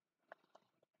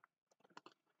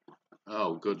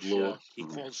oh, good Lord. He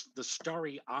calls the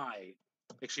Starry Eye.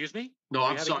 Excuse me? No,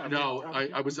 I'm sorry. No,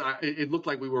 I was. It looked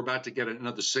like we were about to get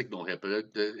another signal hit, but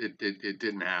it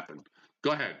didn't happen.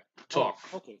 Go ahead, talk.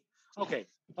 Oh,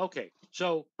 okay.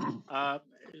 So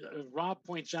Rob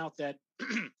points out that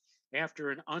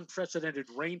after an unprecedented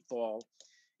rainfall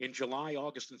in July,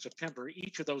 August, and September,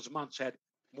 each of those months had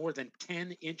more than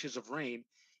 10 inches of rain.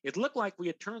 It looked like we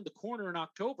had turned the corner in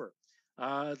October.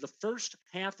 The first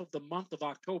half of the month of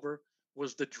October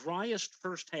was the driest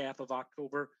first half of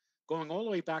October, going all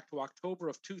the way back to October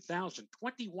of 2000.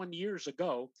 21 years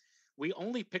ago, we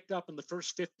only picked up in the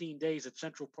first 15 days at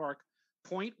Central Park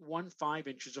 0.15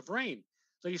 inches of rain.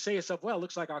 So you say to yourself, well, it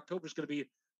looks like October is going to be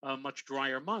a much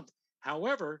drier month.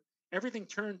 However, everything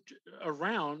turned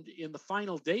around in the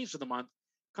final days of the month,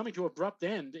 coming to abrupt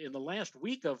end in the last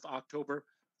week of October.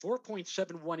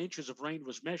 4.71 inches of rain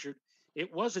was measured.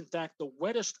 It was, in fact, the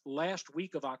wettest last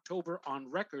week of October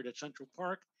on record at Central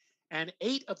Park, and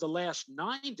 8 of the last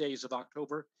 9 days of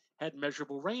October had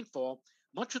measurable rainfall.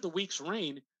 Much of the week's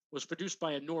rain was produced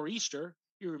by a nor'easter.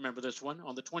 You remember this one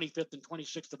on the 25th and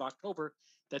 26th of October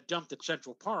that dumped at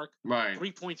Central Park, right?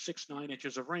 3.69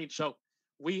 inches of rain. So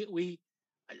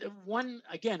one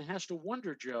again has to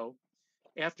wonder, Joe,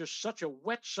 after such a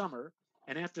wet summer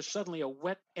and after suddenly a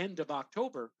wet end of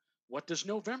October, what does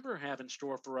November have in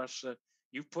store for us?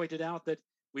 You've pointed out that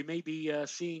we may be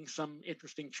seeing some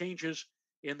interesting changes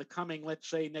in the coming, let's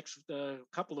say, next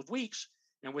couple of weeks,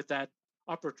 and with that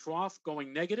upper trough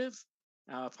going negative,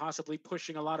 possibly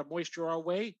pushing a lot of moisture our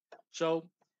way. So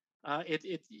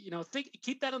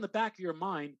keep that in the back of your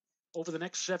mind over the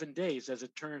next 7 days as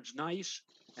it turns nice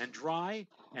and dry,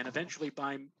 and eventually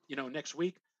by next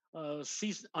week,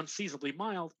 unseasonably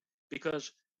mild,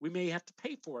 because we may have to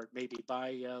pay for it maybe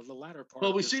by the latter part.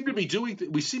 Well, we seem to be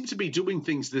doing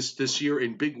things this year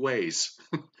in big ways.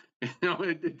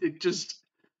 It just,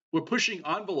 we're pushing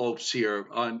envelopes here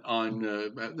on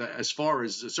as far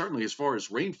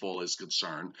as rainfall is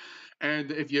concerned.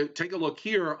 And if you take a look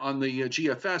here on the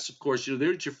GFS, of course,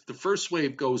 the first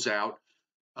wave goes out.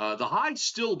 The high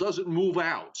still doesn't move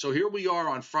out. So here we are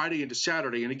on Friday into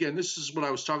Saturday. And again, this is what I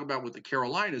was talking about with the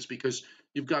Carolinas, because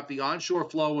you've got the onshore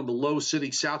flow in the low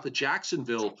city south of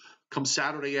Jacksonville come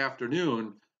Saturday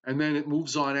afternoon, and then it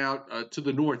moves on out to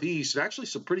the northeast. Actually,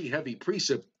 some pretty heavy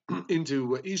precip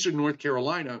into eastern North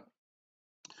Carolina.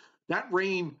 That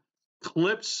rain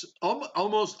clips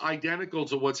almost identical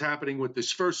to what's happening with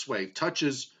this first wave,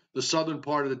 touches the southern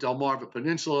part of the Delmarva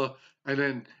Peninsula, and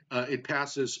then it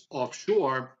passes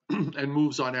offshore and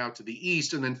moves on out to the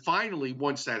east. And then finally,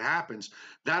 once that happens,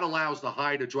 that allows the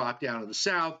high to drop down to the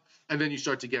south, and then you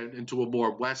start to get into a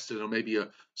more western or maybe a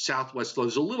southwest flow.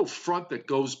 There's a little front that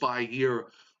goes by here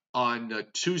on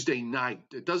Tuesday night.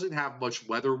 It doesn't have much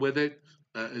weather with it,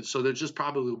 and so there just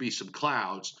probably will be some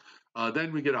clouds.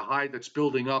 Then we get a high that's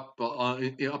building up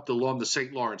along the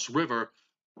St. Lawrence River.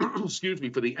 excuse me,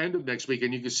 for the end of next week.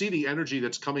 And you can see the energy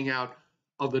that's coming out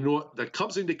of the north that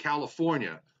comes into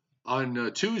California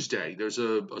on Tuesday. There's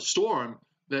a storm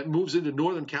that moves into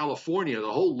Northern California.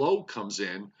 The whole low comes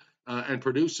in and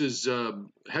produces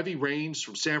heavy rains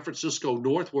from San Francisco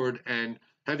northward and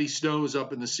heavy snows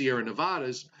up in the Sierra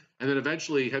Nevadas, and then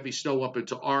eventually heavy snow up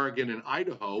into Oregon and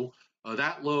Idaho.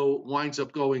 That low winds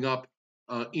up going up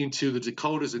into the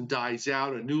Dakotas and dies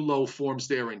out. A new low forms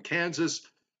there in Kansas,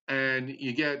 and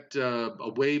you get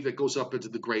a wave that goes up into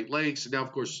the Great Lakes. And now,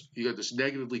 of course, you got this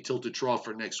negatively tilted trough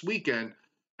for next weekend,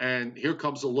 and here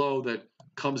comes a low that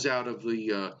comes out of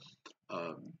the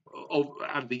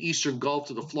eastern Gulf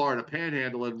to the Florida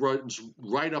Panhandle and runs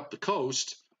right up the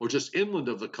coast or just inland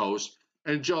of the coast.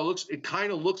 And Joe, it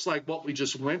kind of looks like what we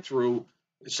just went through.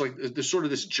 It's like there's sort of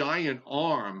this giant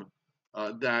arm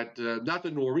that not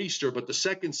the nor'easter, but the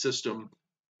second system,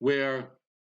 where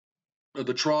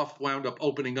the trough wound up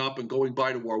opening up and going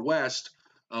by to our west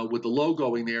with the low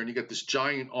going there, and you get this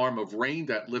giant arm of rain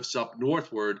that lifts up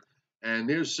northward. And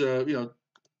there's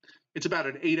it's about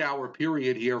an 8-hour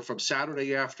period here from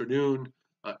Saturday afternoon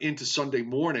into Sunday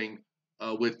morning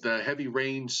with heavy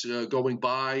rains going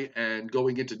by and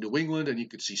going into New England. And you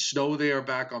can see snow there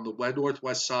back on the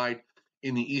northwest side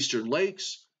in the eastern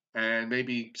lakes, and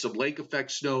maybe some lake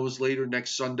effect snows later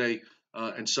next Sunday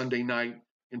and Sunday night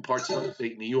in parts of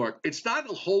upstate New York. It's not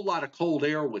a whole lot of cold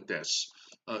air with this.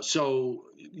 So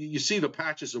you see the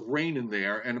patches of rain in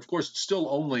there. And of course, it's still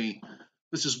only,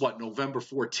 this is what, November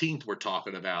 14th we're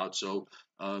talking about. So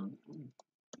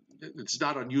it's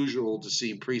not unusual to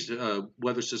see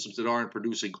weather systems that aren't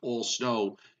producing all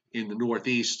snow in the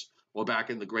Northeast or back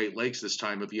in the Great Lakes this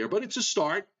time of year. But it's a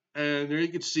start. And there you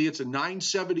can see it's a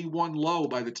 971 low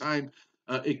by the time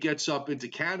it gets up into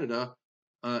Canada.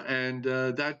 And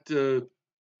that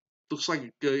looks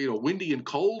like, windy and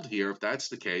cold here, if that's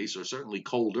the case, or certainly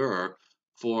colder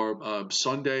for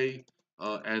Sunday.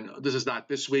 And this is not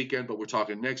this weekend, but we're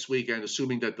talking next weekend,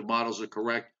 assuming that the models are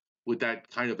correct with that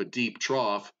kind of a deep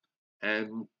trough.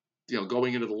 And,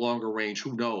 going into the longer range,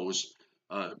 who knows?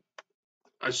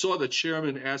 I saw the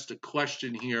chairman asked a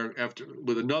question here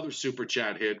with another super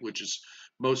chat hit, which is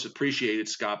most appreciated,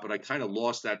 Scott, but I kind of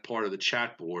lost that part of the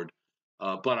chat board.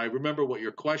 But I remember what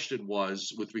your question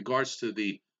was with regards to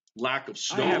the lack of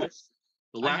snow.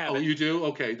 I have it. You do?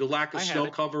 Okay. The lack of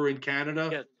snow cover in Canada,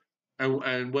 yes.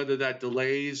 and whether that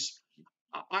delays.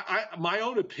 My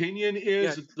own opinion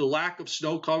is that the lack of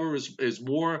snow cover is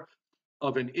more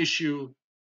of an issue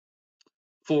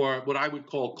for what I would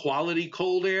call quality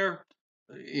cold air.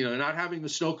 Not having the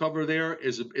snow cover there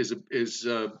is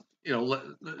a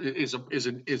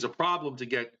problem to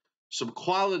get some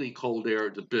quality cold air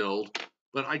to build.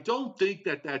 But I don't think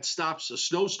that stops a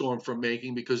snowstorm from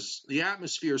making, because the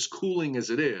atmosphere is cooling as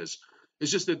it is.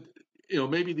 It's just that,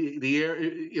 maybe the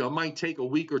air, might take a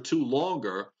week or two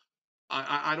longer.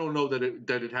 I don't know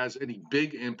that it has any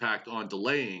big impact on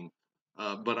delaying,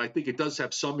 but I think it does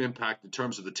have some impact in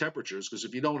terms of the temperatures, because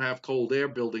if you don't have cold air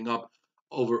building up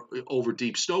over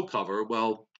deep snow cover,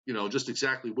 well, just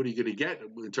exactly what are you going to get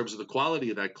in terms of the quality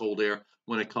of that cold air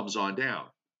when it comes on down?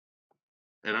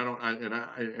 And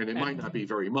it might not be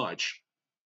very much.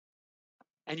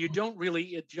 And you don't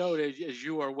really, Joe, as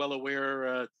you are well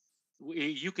aware,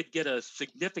 you could get a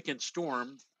significant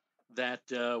storm that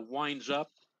winds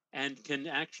up and can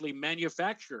actually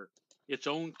manufacture its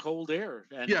own cold air.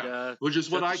 And, which is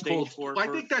what I call.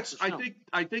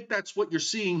 I think that's what you're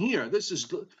seeing here. This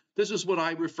is what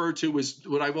I refer to as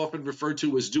what I've often referred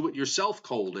to as do-it-yourself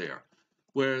cold air,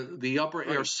 where the upper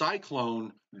air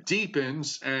cyclone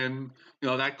deepens and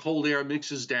that cold air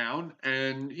mixes down,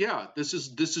 and this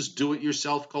is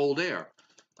do-it-yourself cold air,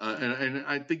 and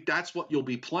I think that's what you'll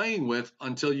be playing with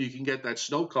until you can get that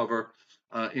snow cover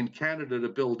in Canada to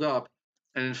build up.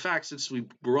 And in fact, since we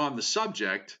were on the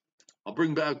subject, I'll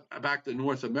bring back the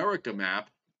North America map.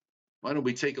 Why don't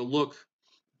we take a look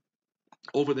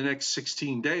over the next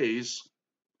 16 days?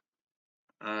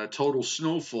 Total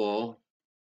snowfall.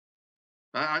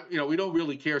 We don't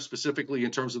really care specifically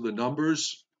in terms of the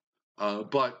numbers,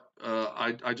 but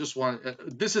I just want.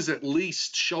 This is at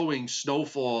least showing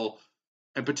snowfall,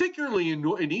 and particularly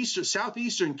in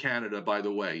southeastern Canada. By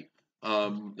the way,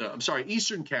 I'm sorry,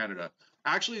 eastern Canada.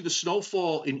 Actually, the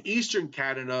snowfall in eastern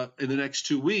Canada in the next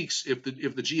 2 weeks, if the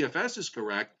GFS is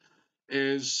correct,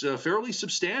 is fairly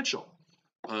substantial.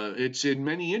 It's in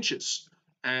many inches,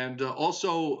 and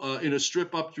also in a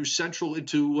strip up through central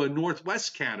into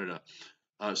northwest Canada,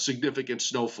 significant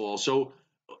snowfall. So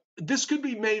this could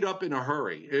be made up in a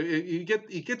hurry. You get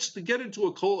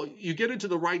into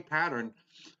the right pattern,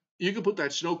 you can put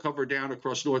that snow cover down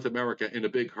across North America in a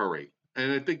big hurry.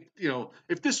 And I think,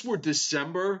 if this were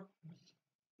December,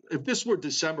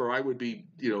 I would be,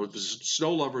 if there's a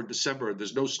snow lover in December and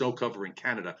there's no snow cover in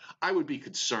Canada, I would be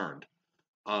concerned.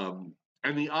 And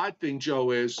the odd thing,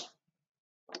 Joe, is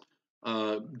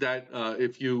that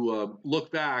if you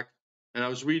look back, and I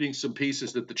was reading some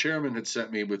pieces that the chairman had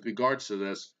sent me with regards to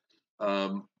this,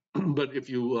 but if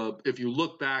you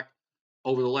look back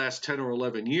over the last 10 or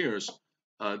 11 years,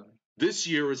 this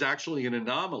year is actually an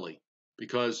anomaly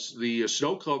because the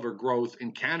snow cover growth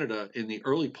in Canada in the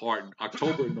early part,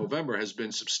 October and November, has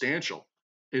been substantial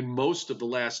in most of the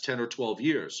last 10 or 12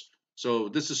 years. So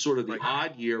this is sort of the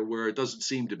odd year where it doesn't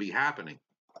seem to be happening.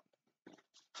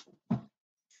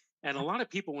 And a lot of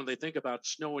people, when they think about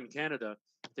snow in Canada,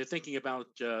 they're thinking about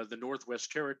the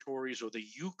Northwest Territories or the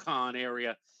Yukon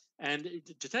area. And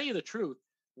to tell you the truth,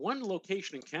 one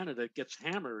location in Canada gets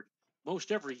hammered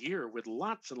most every year with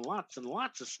lots and lots and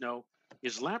lots of snow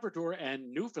is Labrador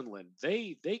and Newfoundland.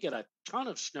 They get a ton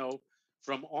of snow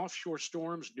from offshore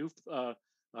storms,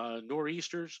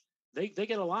 nor'easters. They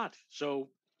get a lot. So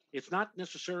it's not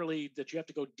necessarily that you have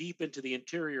to go deep into the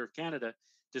interior of Canada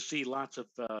to see lots of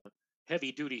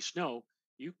heavy duty snow.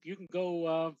 You can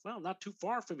go not too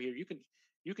far from here. You can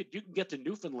get to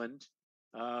Newfoundland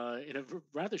in a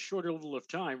rather short interval of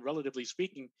time, relatively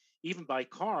speaking, even by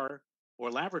car or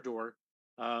Labrador.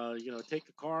 Take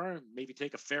a car, maybe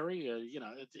take a ferry.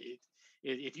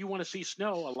 If you want to see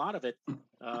snow, a lot of it, in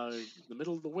the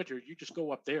middle of the winter, you just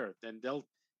go up there, and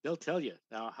they'll tell you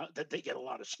that they get a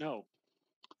lot of snow.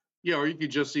 Yeah, or you could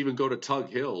just even go to Tug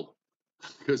Hill,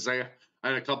 because I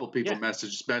had a couple people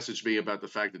message me about the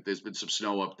fact that there's been some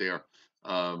snow up there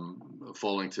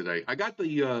falling today. I got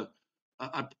the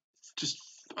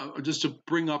just to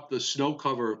bring up the snow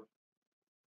cover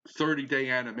 30-day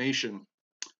animation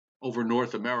over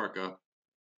North America,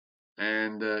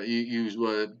 and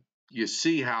you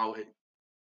see how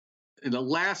in the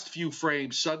last few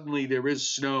frames suddenly there is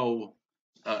snow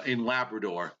in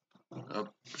Labrador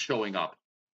showing up,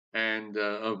 and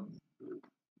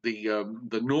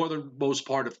the northernmost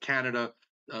part of Canada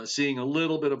seeing a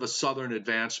little bit of a southern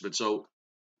advancement. So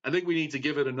I think we need to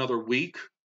give it another week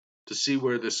to see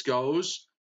where this goes.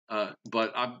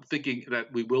 But I'm thinking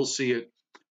that we will see it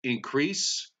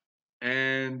increase.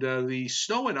 And the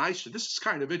snow and ice. This is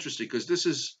kind of interesting because this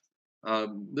is a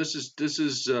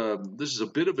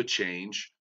bit of a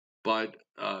change, but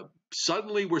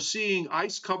suddenly we're seeing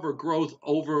ice cover growth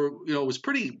over. It was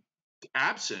pretty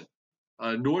absent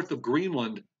north of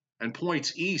Greenland and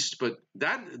points east, but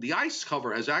the ice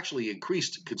cover has actually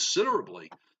increased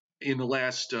considerably in the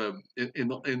last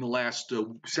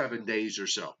 7 days or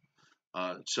so.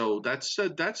 So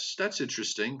that's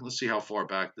interesting. Let's see how far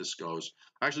back this goes.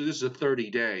 Actually, this is a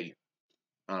 30-day.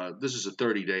 This is a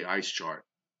 30-day ice chart,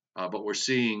 but we're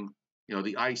seeing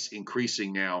the ice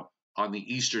increasing now on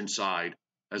the eastern side,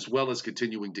 as well as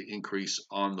continuing to increase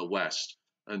on the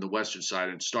western side,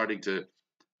 and starting to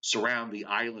surround the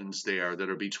islands there that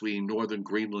are between northern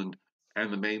Greenland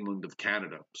and the mainland of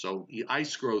Canada. So the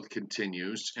ice growth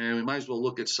continues, and we might as well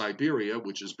look at Siberia,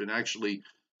 which has been actually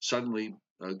suddenly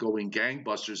going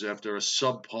gangbusters after a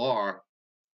subpar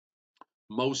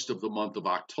most of the month of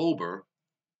October.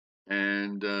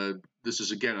 And this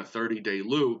is again a 30-day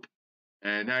loop,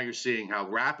 and now you're seeing how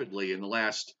rapidly in the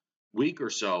last week or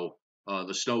so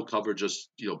the snow cover just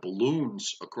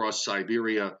balloons across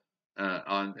Siberia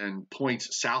and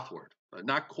points southward.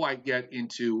 Not quite yet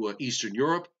into Eastern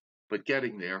Europe, but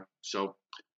getting there. So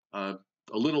a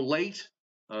little late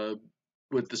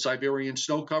with the Siberian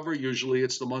snow cover. Usually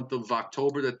it's the month of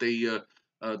October that the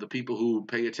people who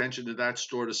pay attention to that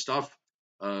sort of stuff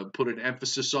put an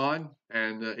emphasis on,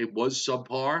 and it was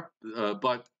subpar.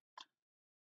 But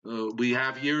we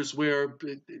have years where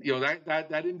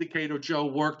that indicator, Joe,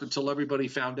 worked until everybody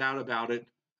found out about it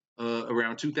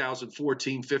around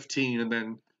 2014, 15, and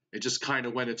then it just kind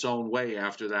of went its own way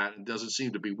after that. It doesn't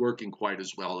seem to be working quite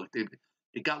as well.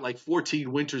 It got like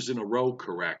 14 winters in a row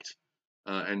correct,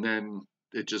 and then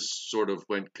it just sort of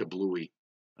went kablooey,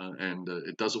 and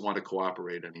it doesn't want to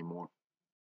cooperate anymore.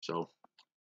 So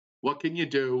what can you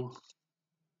do?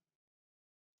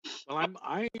 Well,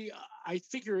 I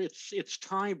figure it's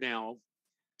time now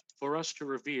for us to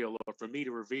reveal, or for me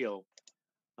to reveal,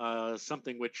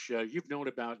 something which you've known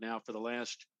about now for the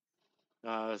last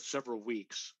several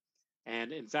weeks.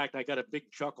 And in fact, I got a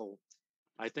big chuckle.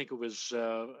 I think it was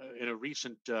in a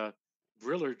recent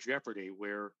Briller Jeopardy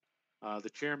where the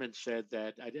chairman said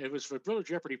that it was for Briller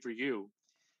Jeopardy for you.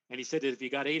 And he said that if you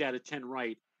got 8 out of 10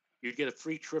 right, you'd get a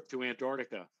free trip to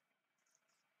Antarctica.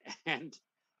 And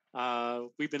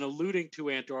we've been alluding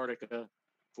to Antarctica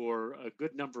for a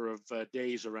good number of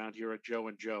days around here at Joe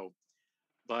and Joe.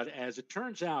 But as it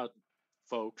turns out,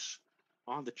 folks,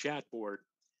 on the chat board,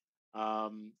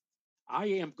 um, I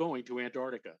am going to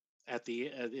Antarctica at the.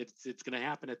 It's going to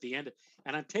happen at the end,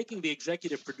 and I'm taking the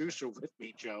executive producer with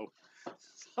me, Joe.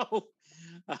 So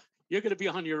uh, you're going to be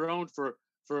on your own for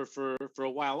a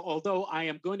while. Although I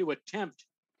am going to attempt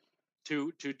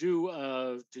to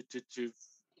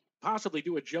possibly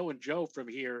do a Joe and Joe from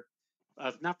here,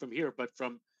 not from here, but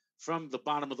from the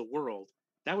bottom of the world.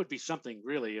 That would be something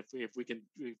really if we can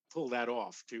pull that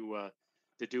off to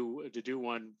do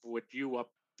one with you up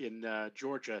in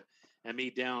Georgia and me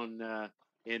down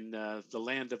in the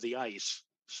land of the ice,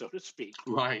 so to speak.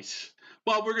 Right.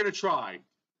 Well, we're going to try.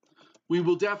 We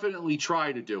will definitely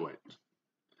try to do it,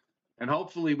 and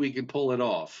hopefully we can pull it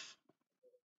off.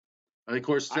 And of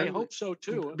course, I hope so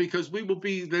too. because we'll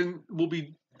be the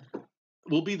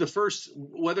first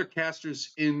weathercasters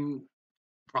in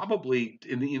probably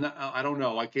in the I don't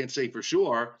know, I can't say for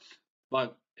sure,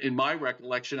 but in my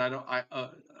recollection, I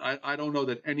don't know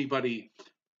that anybody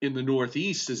in the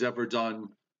Northeast has ever done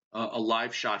a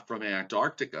live shot from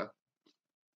Antarctica.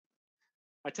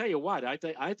 I tell you what, I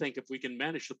think if we can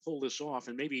manage to pull this off,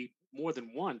 and maybe more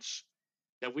than once,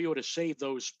 that we ought to save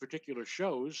those particular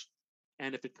shows.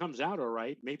 And if it comes out all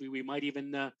right, maybe we might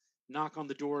even knock on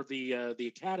the door of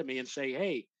the Academy and say,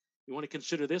 "Hey, you want to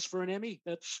consider this for an Emmy?"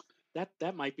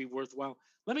 That might be worthwhile.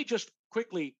 Let me just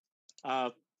quickly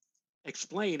uh,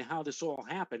 explain how this all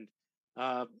happened.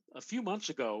 A few months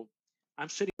ago, I'm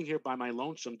sitting here by my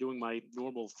lonesome doing my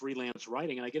normal freelance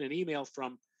writing, and I get an email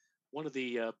from one of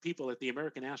the people at the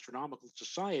American Astronomical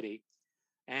Society,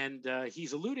 and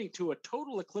he's alluding to a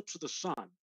total eclipse of the sun,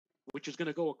 which is going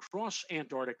to go across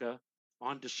Antarctica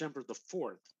on December the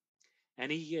 4th.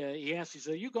 And he asked, he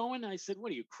said, "Are you going?" I said,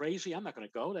 "What are you, crazy? I'm not going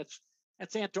to go. That's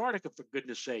Antarctica, for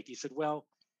goodness sake." He said, "Well,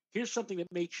 here's something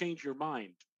that may change your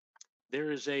mind.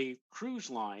 There is a cruise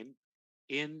line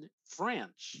in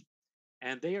France,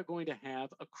 and they are going to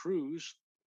have a cruise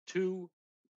to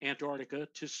Antarctica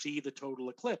to see the total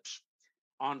eclipse.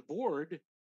 On board,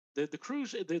 the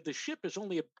cruise, the ship is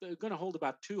only going to hold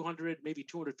about 200, maybe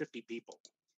 250 people.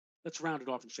 Let's round it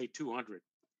off and say 200.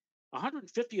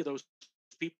 150 of those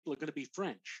people are going to be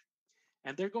French,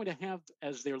 and they're going to have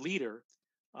as their leader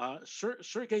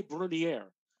Sergei Brunier,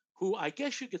 who I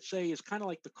guess you could say is kind of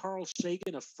like the Carl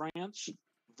Sagan of France,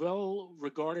 well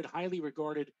regarded, highly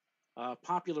regarded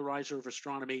popularizer of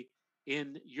astronomy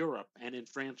in Europe and in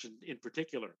France in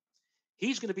particular.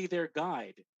 He's going to be their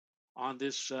guide on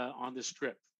this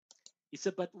trip. He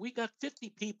said, but we got 50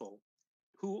 people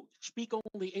who speak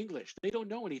only English. They don't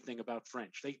know anything about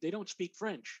French. They don't speak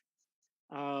French.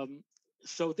 Um,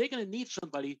 so they're going to need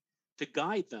somebody to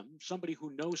guide them, somebody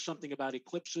who knows something about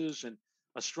eclipses and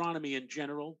astronomy in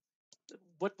general.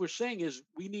 What we're saying is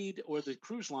we need, or the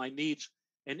cruise line needs,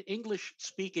 an English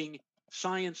speaking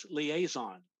science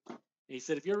liaison. And he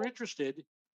said, if you're interested,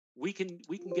 we can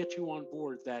get you on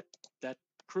board that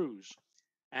cruise.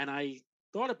 And I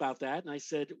thought about that, and I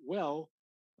said, well,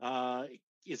 uh,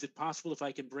 is it possible if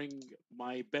I can bring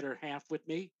my better half with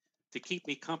me to keep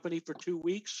me company for 2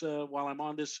 weeks while I'm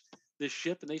on this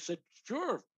ship? And they said,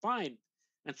 sure, fine.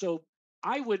 And so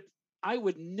I would I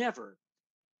would never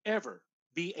ever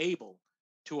be able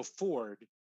to afford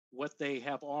what they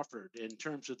have offered in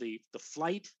terms of the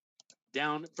flight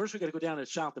down. First, we got to go down to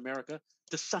South America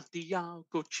to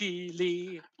Santiago,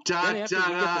 Chile. Da, Then after we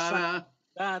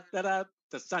get da,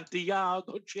 to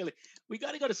Santiago, Chile, we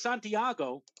got to go to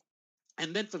Santiago,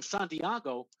 and then from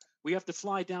Santiago we have to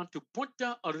fly down to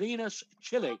Punta Arenas,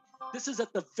 Chile. This is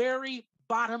at the very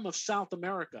bottom of South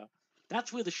America.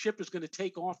 That's where the ship is going to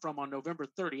take off from on November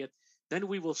 30th. Then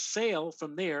we will sail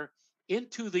from there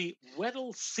into the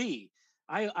Weddell Sea.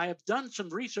 I have done some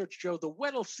research, Joe. The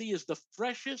Weddell Sea is the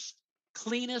freshest,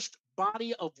 cleanest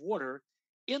body of water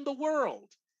in the world.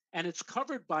 And it's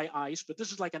covered by ice, but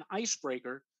this is like an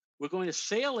icebreaker. We're going to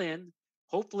sail in.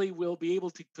 Hopefully, we'll be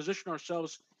able to position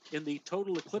ourselves in the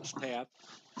total eclipse path,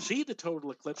 see the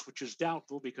total eclipse, which is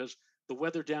doubtful because the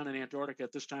weather down in Antarctica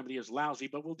at this time of the year is lousy,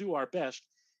 but we'll do our best.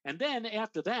 And then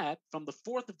after that, from the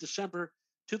 4th of December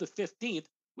to the 15th,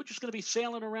 we're just going to be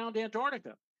sailing around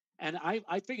Antarctica. And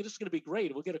I figure this is going to be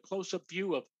great. We'll get a close-up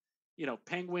view of,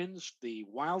 penguins, the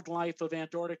wildlife of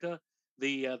Antarctica,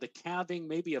 the calving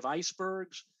maybe of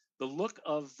icebergs, the look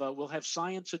of. We'll have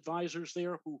science advisors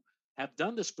there who have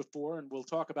done this before, and we'll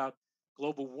talk about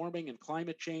global warming and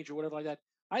climate change or whatever like that.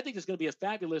 I think it's going to be a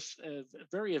fabulous,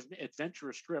 very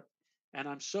adventurous trip, and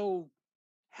I'm so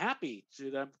happy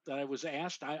that I was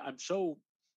asked. I'm so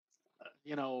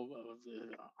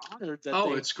honored that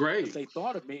oh, it's great. they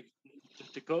thought of me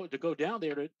to go down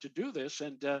there to do this.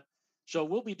 And So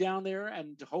we'll be down there,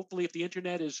 and hopefully, if the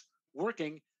internet is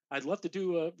working, I'd love to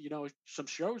do some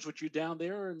shows with you down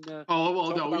there and Oh well,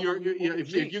 talk no, about what we've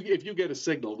seen. if you get a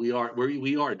signal, we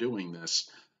are doing this.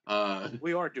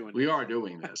 We are doing We this. are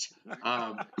doing this.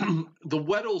 The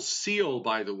Weddell seal,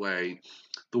 by the way,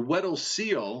 the Weddell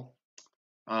seal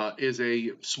is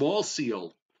a small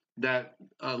seal that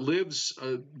lives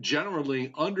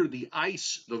generally under the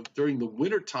ice during the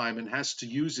wintertime and has to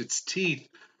use its teeth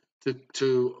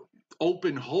to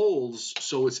open holes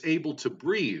so it's able to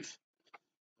breathe.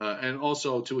 And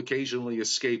also to occasionally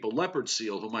escape a leopard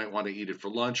seal who might want to eat it for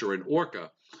lunch, or an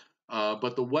orca.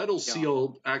 But the Weddell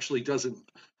seal actually doesn't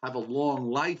have a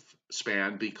long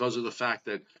lifespan because of the fact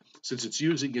that since it's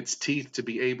using its teeth to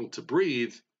be able to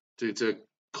breathe, to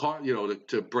carve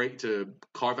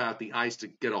out the ice to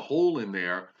get a hole in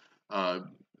there, that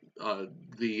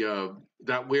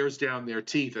wears down their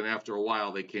teeth, and after a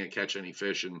while they can't catch any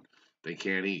fish and they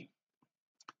can't eat.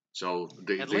 So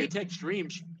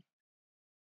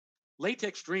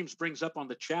Latex Dreams brings up on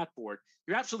the chat board.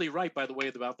 You're absolutely right, by the way,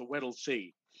 about the Weddell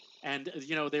Sea. And,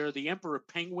 there are the emperor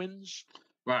penguins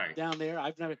down there.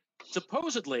 I've never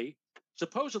supposedly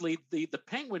the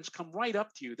penguins come right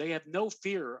up to you. They have no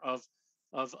fear of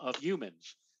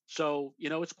humans. So,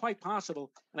 it's quite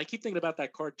possible. And I keep thinking about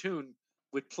that cartoon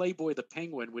with Playboy the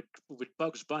Penguin with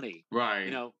Bugs Bunny.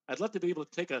 Right. I'd love to be able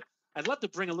to I'd love to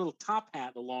bring a little top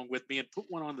hat along with me and put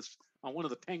one on one of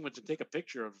the penguins and take a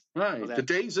picture of. Right. Of that. The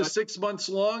days are 6 months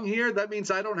long here. That means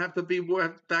I don't have to be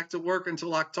back to work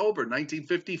until October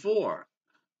 1954.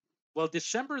 Well,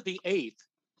 December the 8th,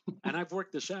 and I've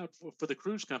worked this out for the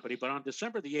cruise company, but on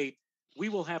December the 8th, we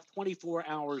will have 24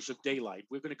 hours of daylight.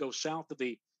 We're going to go south of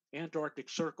the Antarctic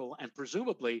Circle, and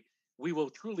presumably we will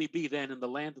truly be then in the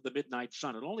land of the midnight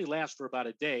sun. It'll only last for about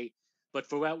a day, but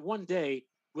for about one day,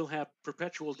 we'll have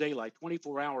perpetual daylight,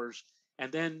 24 hours,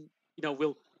 and then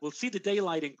we'll see the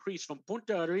daylight increase from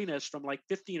Punta Arenas from like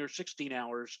 15 or 16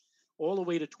 hours all the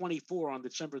way to 24 on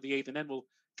December the 8th, and then we'll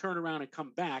turn around and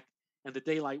come back, and the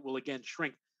daylight will again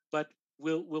shrink. But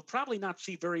we'll probably not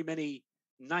see very many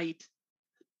night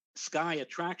sky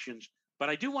attractions. But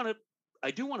I do want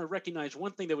to recognize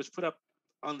one thing that was put up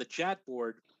on the chat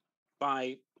board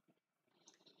by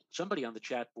somebody on the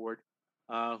chat board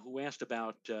who asked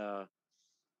about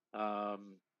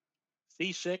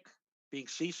being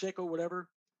seasick or whatever.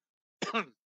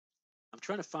 I'm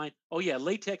trying to find. Oh yeah,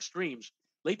 Latex Dreams.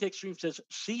 Latex Dreams says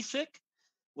seasick.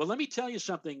 Well, let me tell you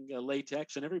something,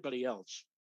 Latex and everybody else.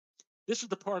 This is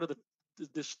the part of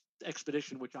this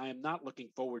expedition which I am not looking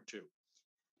forward to.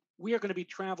 We are going to be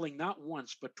traveling not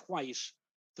once but twice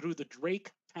through the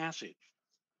Drake Passage.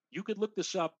 You could look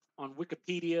this up on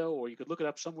Wikipedia, or you could look it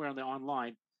up somewhere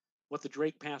online. What the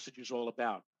Drake Passage is all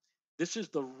about. This is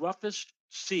the roughest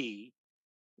sea,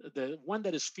 the one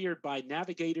that is feared by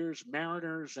navigators,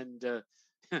 mariners, and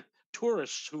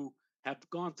tourists who have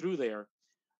gone through there.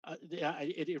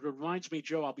 It reminds me,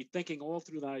 Joe. I'll be thinking all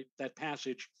through that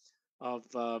passage of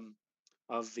the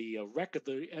wreck of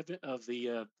the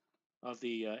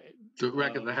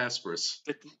wreck of the Hesperus.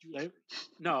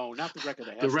 No, not the wreck of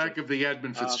the The Hesperus. wreck of the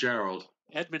Edmund Fitzgerald.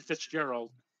 Edmund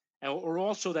Fitzgerald, or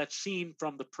also that scene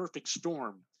from The Perfect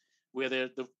Storm, where they're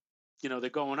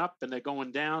going up and they're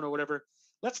going down or whatever.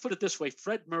 Let's put it this way: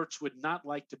 Fred Mertz would not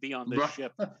like to be on this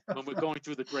ship when we're going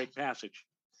through the Drake Passage.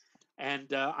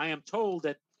 And I am told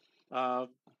that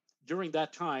during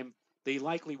that time, they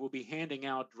likely will be handing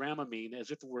out Dramamine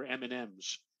as if it were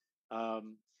M&Ms.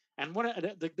 And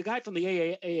the guy from the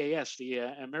AAS, the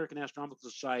American Astronomical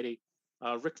Society,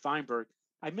 Rick Feinberg,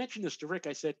 I mentioned this to Rick.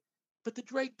 I said, but the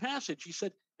Drake Passage, he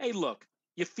said, hey, look,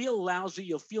 you feel lousy,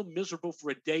 you'll feel miserable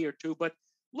for a day or two, but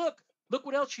look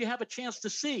what else you have a chance to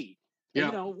see.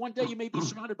 Yeah. One day you may be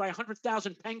surrounded by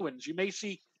 100,000 penguins. You may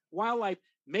see wildlife.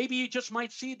 Maybe you just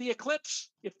might see the eclipse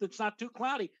if it's not too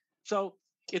cloudy. So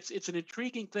it's an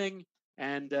intriguing thing.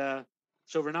 And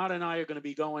so Renata and I are going to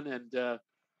be going, and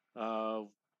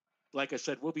like I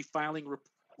said, we'll be filing.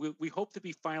 We hope to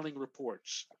be filing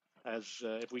reports as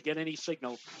if we get any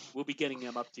signal, we'll be getting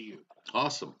them up to you.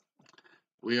 Awesome.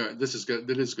 We are. This is good.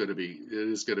 It is going to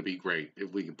be great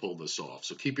if we can pull this off.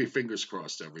 So keep your fingers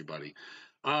crossed, everybody.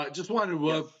 Just wanted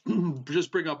to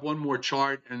just bring up one more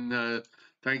chart, and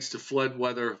thanks to Fled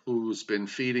Weather, who's been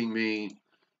feeding me.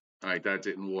 All right, that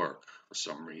didn't work for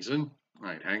some reason. All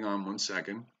right, hang on one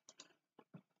second.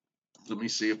 Let me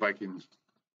see if I can.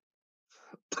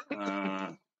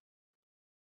 Okay.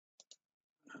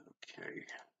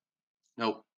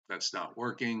 Nope, that's not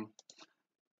working.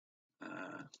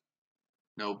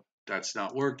 Nope, that's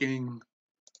not working.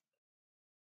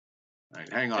 All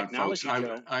right, hang on, folks.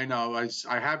 I know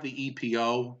I have the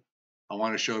EPO I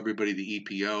want to show everybody the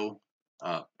EPO,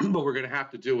 but we're going to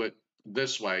have to do it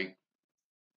this way.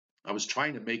 I was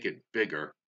trying to make it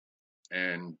bigger,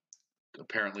 and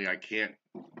apparently I can't.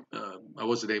 I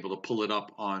wasn't able to pull it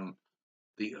up on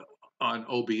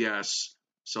OBS.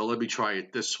 So let me try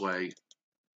it this way.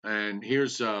 And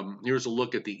here's a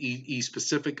look at the East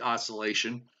Pacific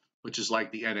Oscillation, which is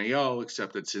like the NAO,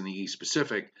 except it's in the East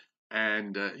Pacific.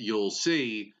 And you'll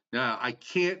see now I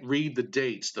can't read the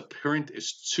dates. The print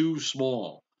is too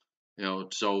small,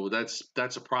 so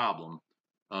that's a problem.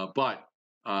 But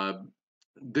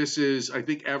this is, I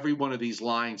think, every one of these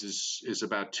lines is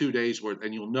about 2 days worth,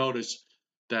 and you'll notice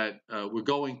that we're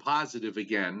going positive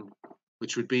again,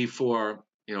 which would be for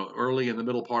early in the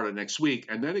middle part of next week,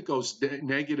 and then it goes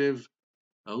negative,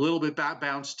 a little bit back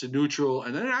bounce to neutral,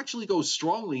 and then it actually goes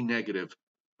strongly negative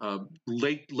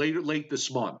late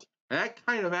this month. And that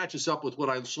kind of matches up with what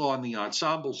I saw in the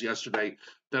ensembles yesterday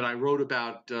that I wrote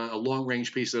about, a long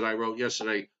range piece that I wrote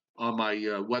yesterday on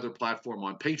my weather platform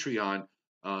on Patreon.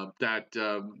 That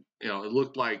it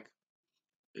looked like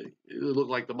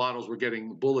the models were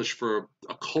getting bullish for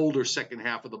a colder second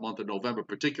half of the month of November,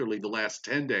 particularly the last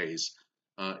 10 days,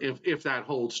 if that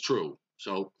holds true.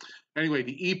 So anyway,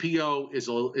 the EPO is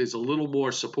a little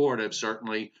more supportive,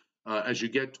 certainly, as you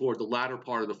get toward the latter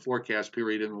part of the forecast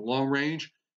period in the long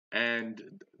range. And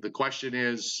the question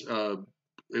is,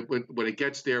 when it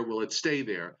gets there, will it stay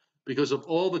there? Because of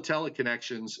all the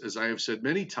teleconnections, as I have said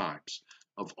many times,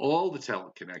 of all the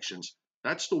teleconnections,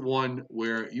 that's the one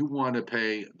where you want to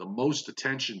pay the most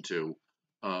attention to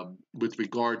with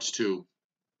regards to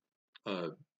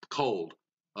cold.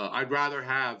 I'd rather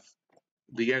have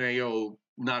the NAO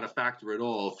not a factor at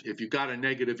all. If you've got a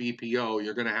negative EPO,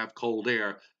 you're going to have cold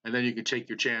air, and then you can take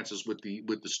your chances with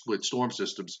storm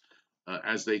systems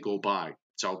as they go by.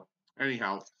 So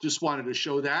anyhow, just wanted to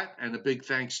show that, and a big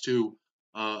thanks to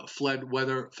Fled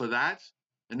Weather for that.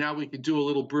 And now we can do a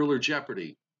little Briller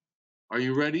Jeopardy. Are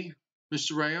you ready,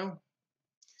 Mr. Rayo?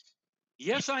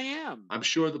 Yes, I am. I'm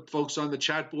sure the folks on the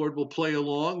chat board will play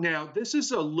along. Now, this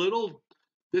is a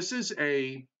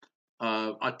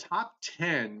top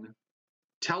 10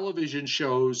 television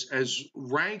shows as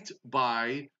ranked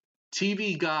by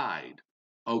TV Guide.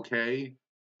 Okay.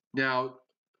 Now,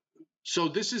 so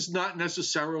this is not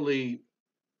necessarily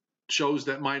shows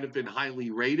that might have been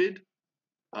highly rated,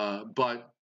 but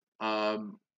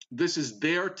this is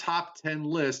their top 10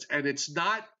 list, and it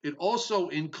also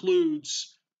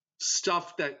includes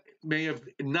stuff that may have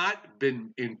not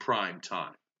been in prime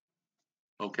time.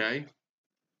 Okay.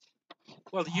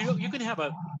 Well, you can have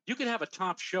a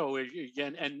top show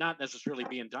again and not necessarily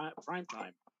be in prime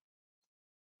time.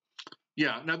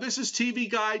 Yeah. Now this is TV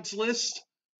Guide's list.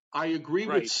 I agree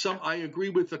right. with some. I agree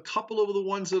with a couple of the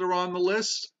ones that are on the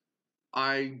list.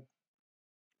 I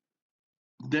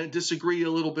then disagree a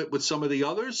little bit with some of the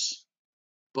others,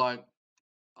 but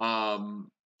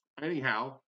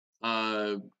anyhow,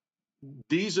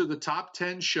 these are the top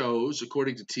 10 shows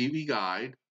according to TV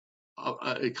Guide.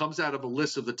 It comes out of a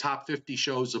list of the top 50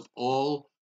 shows of all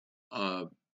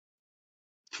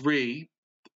three,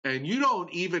 and you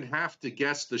don't even have to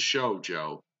guess the show,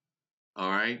 Joe.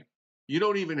 All right, you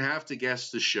don't even have to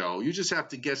guess the show. You just have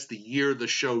to guess the year the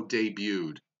show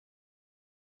debuted.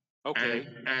 Okay.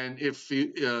 And if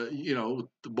the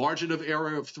margin of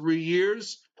error of 3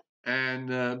 years, and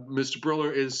Mr.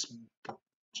 Briller is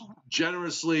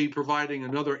generously providing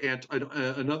another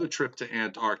trip to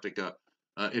Antarctica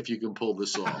if you can pull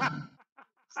this off.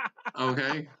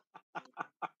 Okay.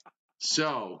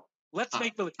 So let's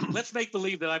make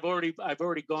believe that I've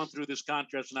already gone through this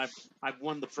contest and I've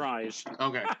won the prize.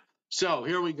 Okay. So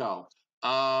here we go.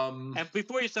 And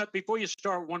before you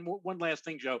start, one last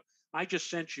thing, Joe. I just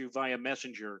sent you via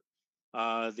Messenger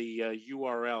the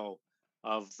URL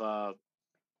of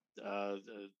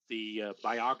the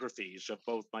biographies of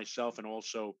both myself and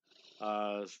also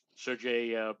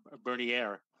Sergei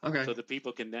Bernier. Okay. So that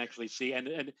people can actually see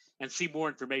and see more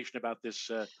information about this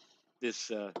trip.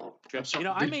 Sorry,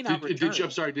 I may not return. I'm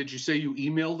sorry. Did you say you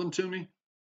emailed them to me?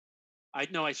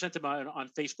 I sent them on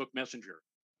Facebook Messenger.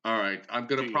 All right, I'm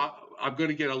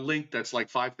gonna get a link that's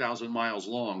like 5,000 miles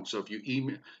long. So if you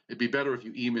email, it'd be better if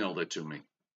you emailed it to me.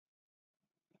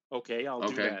 Okay, I'll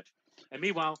do that. And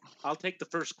meanwhile, I'll take the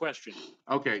first question.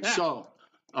 Okay, so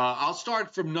I'll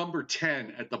start from number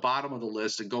 10 at the bottom of the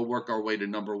list and go work our way to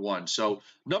number 1. So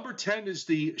number 10 is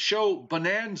the show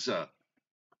Bonanza.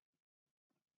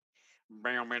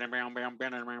 I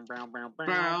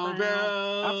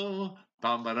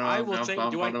will say,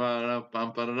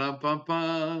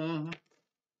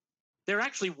 they're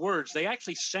actually words. They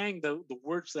actually sang the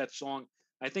words to that song,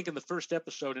 I think, in the first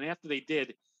episode. And after they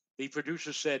did, the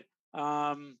producer said,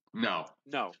 No.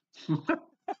 No.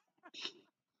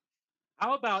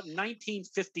 How about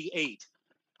 1958?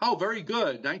 Oh, very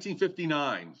good.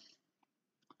 1959.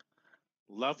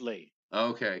 Lovely.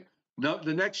 Okay. No,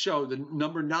 the next show, the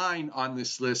number 9 on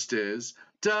this list is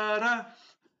da da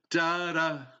da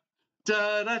da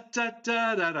da da da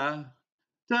da da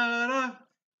da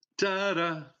da da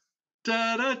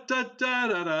da da da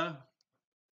da da.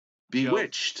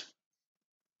 Bewitched.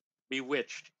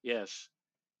 Bewitched, yes.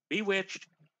 Bewitched.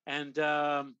 And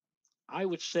I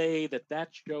would say that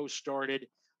show started,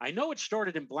 I know it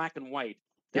started in black and white.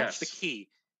 That's the Yes. key.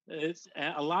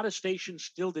 A lot of stations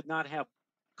still did not have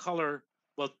color.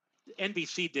 Well,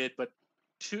 NBC did, but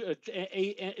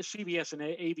CBS and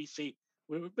ABC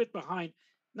were a bit behind.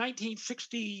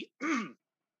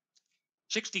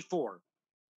 1964.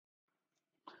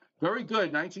 Very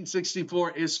good.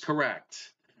 1964 is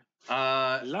correct.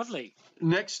 Lovely.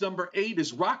 Next, number 8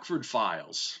 is Rockford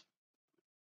Files.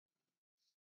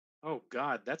 Oh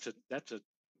God, that's a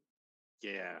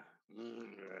yeah.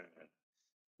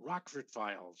 Rockford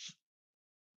Files.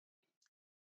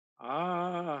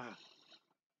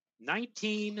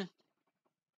 19.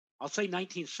 I'll say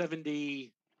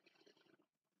 1970.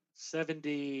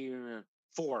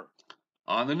 74.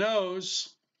 On the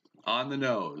nose. On the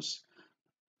nose.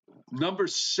 Number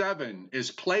 7 is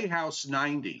Playhouse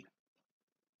 90.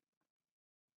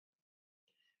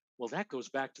 Well, that goes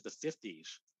back to the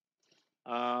 50s.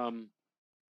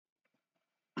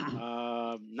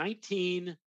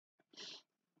 19.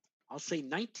 I'll say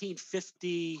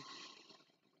 1950.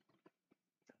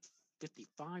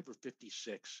 55 or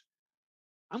 56.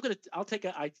 I'll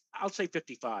say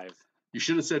 55. You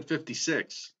should have said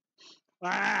 56.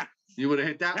 Ah! You would have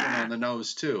hit that one on the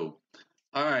nose too.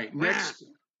 All right, next.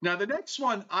 Now the next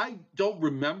one I don't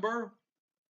remember.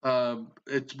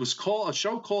 It was called a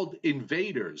show called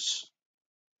Invaders.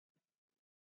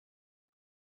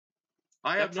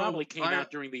 That probably came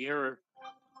out during the era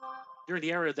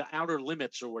of the Outer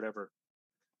Limits or whatever.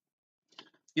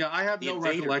 Yeah, I have no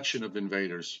recollection of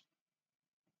Invaders.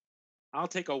 I'll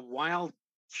take a wild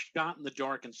shot in the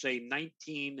dark and say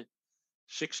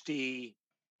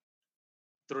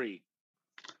 1963.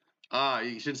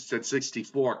 You should have said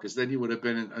 64 because then you would have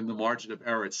been in the margin of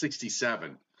error at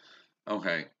 67.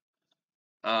 Okay.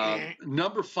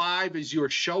 Number 5 is your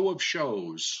show of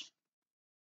shows.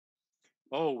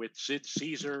 Oh, it's Sid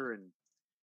Caesar and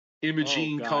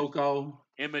Imogene Coca.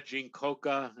 Imogene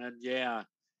Coca, and yeah.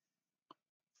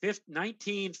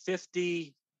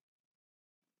 1950.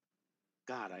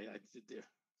 God,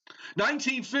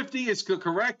 1950 is the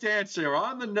correct answer.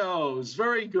 On the nose.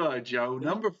 Very good, Joe.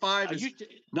 Number 5 is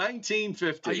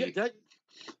 1950.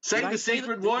 Say the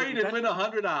secret word and win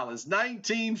 $100.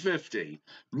 1950.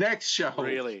 Next show.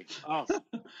 Really? Oh.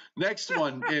 Next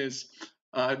one is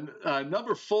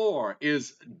number 4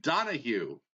 is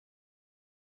Donahue.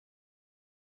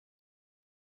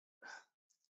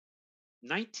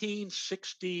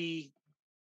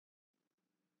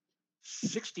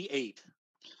 1968.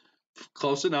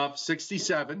 Close enough.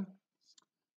 67.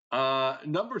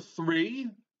 Number 3,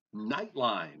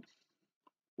 Nightline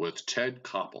with Ted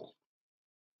Koppel.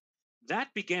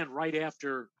 That began right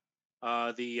after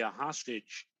the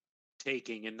hostage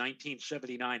taking in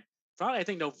 1979. Probably, I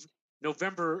think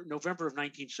November of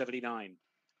 1979.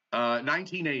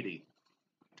 1980.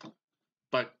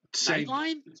 But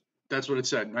Nightline? That's what it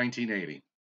said. 1980.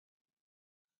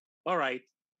 All right.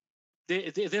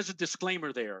 There's a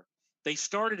disclaimer there. They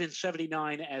started in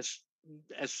 79 as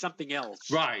something else.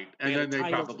 Right, and then they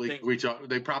probably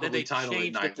titled it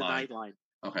Nightline.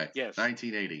 Okay. Yes.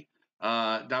 1980.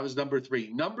 That was number 3.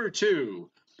 Number 2.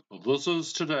 This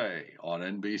is Today on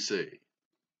NBC.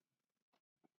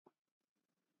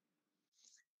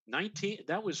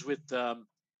 That was with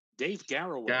Dave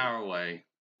Garroway. Garroway.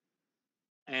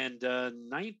 And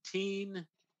 19.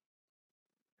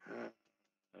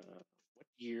 What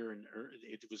year?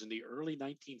 It was in the early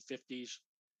 1950s.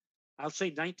 I'll say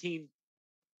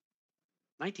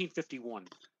 1951.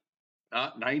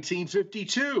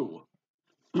 1952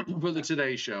 for the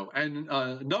Today Show. And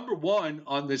number 1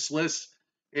 on this list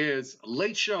is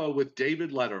Late Show with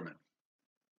David Letterman.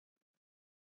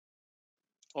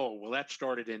 Oh, well, that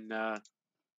started in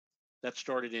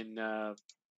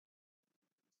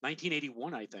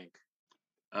 1981, I think.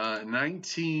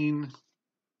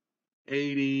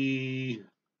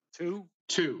 1982.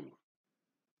 Two.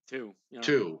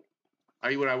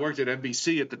 When I worked at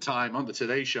NBC at the time on the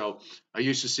Today Show, I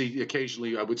used to see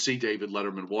occasionally I would see David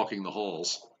Letterman walking the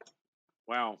halls.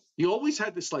 Wow. He always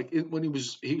had this when he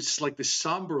was like this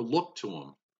somber look to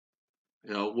him.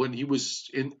 When he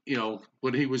was in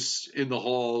the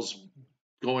halls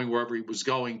going wherever he was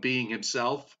going, being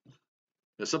himself.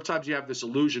 Now, sometimes you have this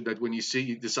illusion that when you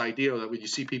see this idea that when you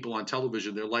see people on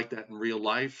television, they're like that in real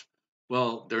life.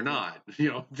 Well, they're not.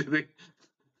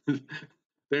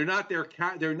 They're not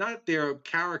their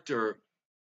character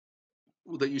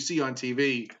that you see on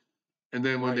TV. And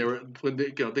then when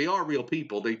they are real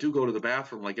people, they do go to the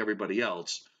bathroom like everybody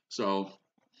else. So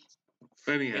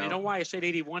anyhow, and you know why I said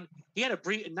 81? He had a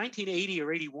brief in 1980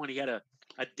 or 81. He had a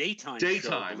daytime.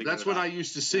 Daytime. That's when I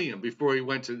used to see him before he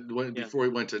went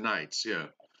to nights. Yeah.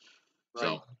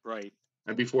 Right.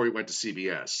 And before he went to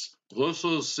CBS. This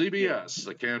is CBS.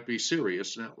 It can't be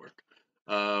Sirius Network.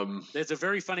 There's a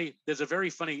very funny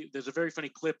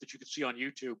clip that you can see on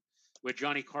YouTube where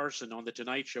Johnny Carson on the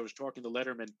Tonight Show is talking to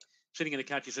Letterman, sitting in the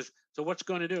couch. He says, "So what's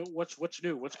going to do? What's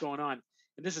new? What's going on?"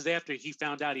 And this is after he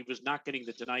found out he was not getting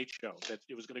the Tonight Show, that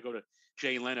it was going to go to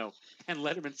Jay Leno. And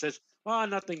Letterman says, "Oh,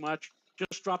 nothing much.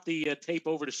 Just drop the tape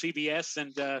over to CBS,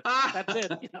 and that's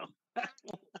it."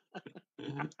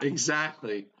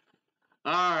 Exactly.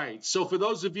 All right. So for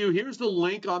those of you, here's the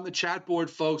link on the chat board,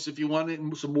 folks. If you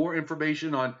want some more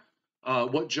information on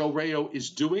what Joe Rayo is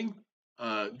doing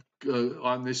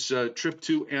on this trip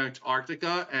to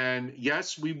Antarctica, and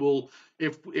yes, we will,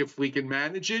 if we can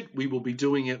manage it, we will be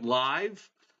doing it live.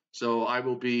 So I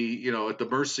will be, at the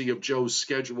mercy of Joe's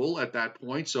schedule at that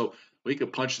point. So we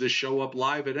could punch this show up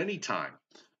live at any time.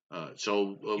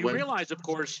 You realize, of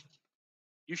course,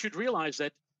 you should realize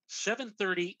that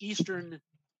 7:30 Eastern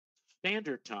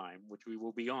Standard Time, which we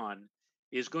will be on,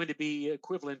 is going to be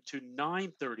equivalent to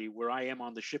 9:30 where I am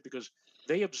on the ship, because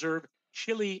they observe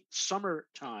chilly summer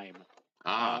time.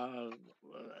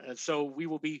 So we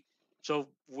will be,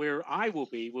 where I will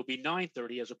be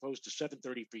 9:30 as opposed to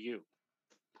 7:30 for you.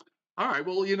 All right.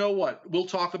 Well, you know what? We'll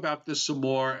talk about this some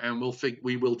more, and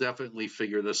we will definitely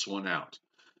figure this one out.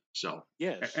 So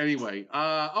yes. Anyway,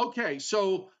 okay.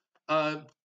 So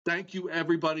thank you,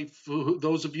 everybody. For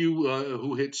those of you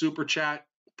who hit super chat,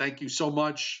 thank you so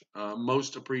much.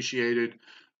 Most appreciated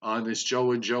on this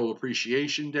Joe and Joe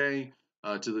Appreciation Day.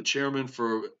 To the chairman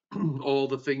for all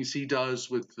the things he does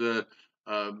with the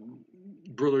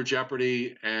Briller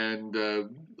Jeopardy and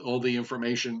all the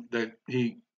information that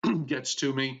he gets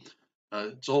to me.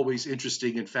 It's always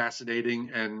interesting and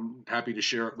fascinating, and happy to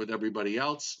share it with everybody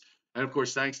else. And of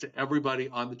course, thanks to everybody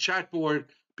on the chat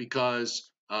board, because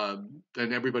and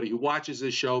everybody who watches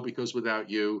this show, because without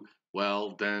you,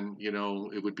 well, then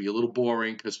it would be a little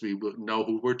boring, because we would know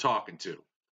who we're talking to,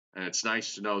 and it's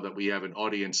nice to know that we have an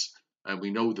audience and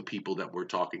we know the people that we're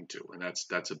talking to, and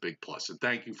that's a big plus. And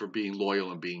thank you for being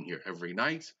loyal and being here every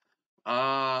night.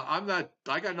 I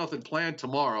got nothing planned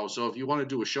tomorrow, so if you want to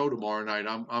do a show tomorrow night,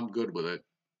 I'm good with it.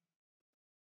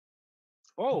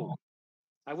 Oh,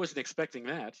 I wasn't expecting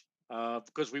that,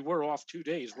 because we were off 2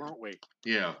 days, weren't we?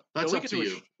 Yeah, that's up to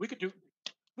you. We could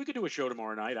do a show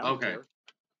tomorrow night. I don't care.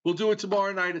 We'll do it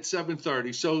tomorrow night at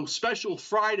 7:30. So special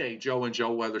Friday Joe and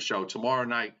Joe Weather Show tomorrow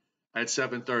night at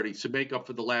 7:30 to make up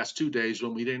for the last 2 days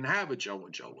when we didn't have a Joe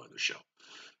and Joe Weather Show.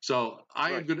 So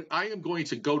I am going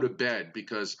to go to bed,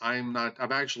 because I'm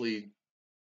actually,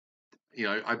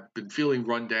 I've been feeling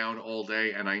run down all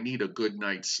day and I need a good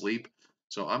night's sleep.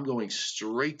 So I'm going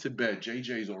straight to bed.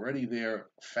 JJ's already there,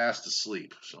 fast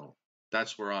asleep. So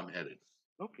that's where I'm headed.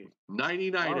 Okay.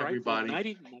 Nighty night,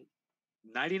 everybody.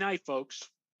 Nighty night, folks.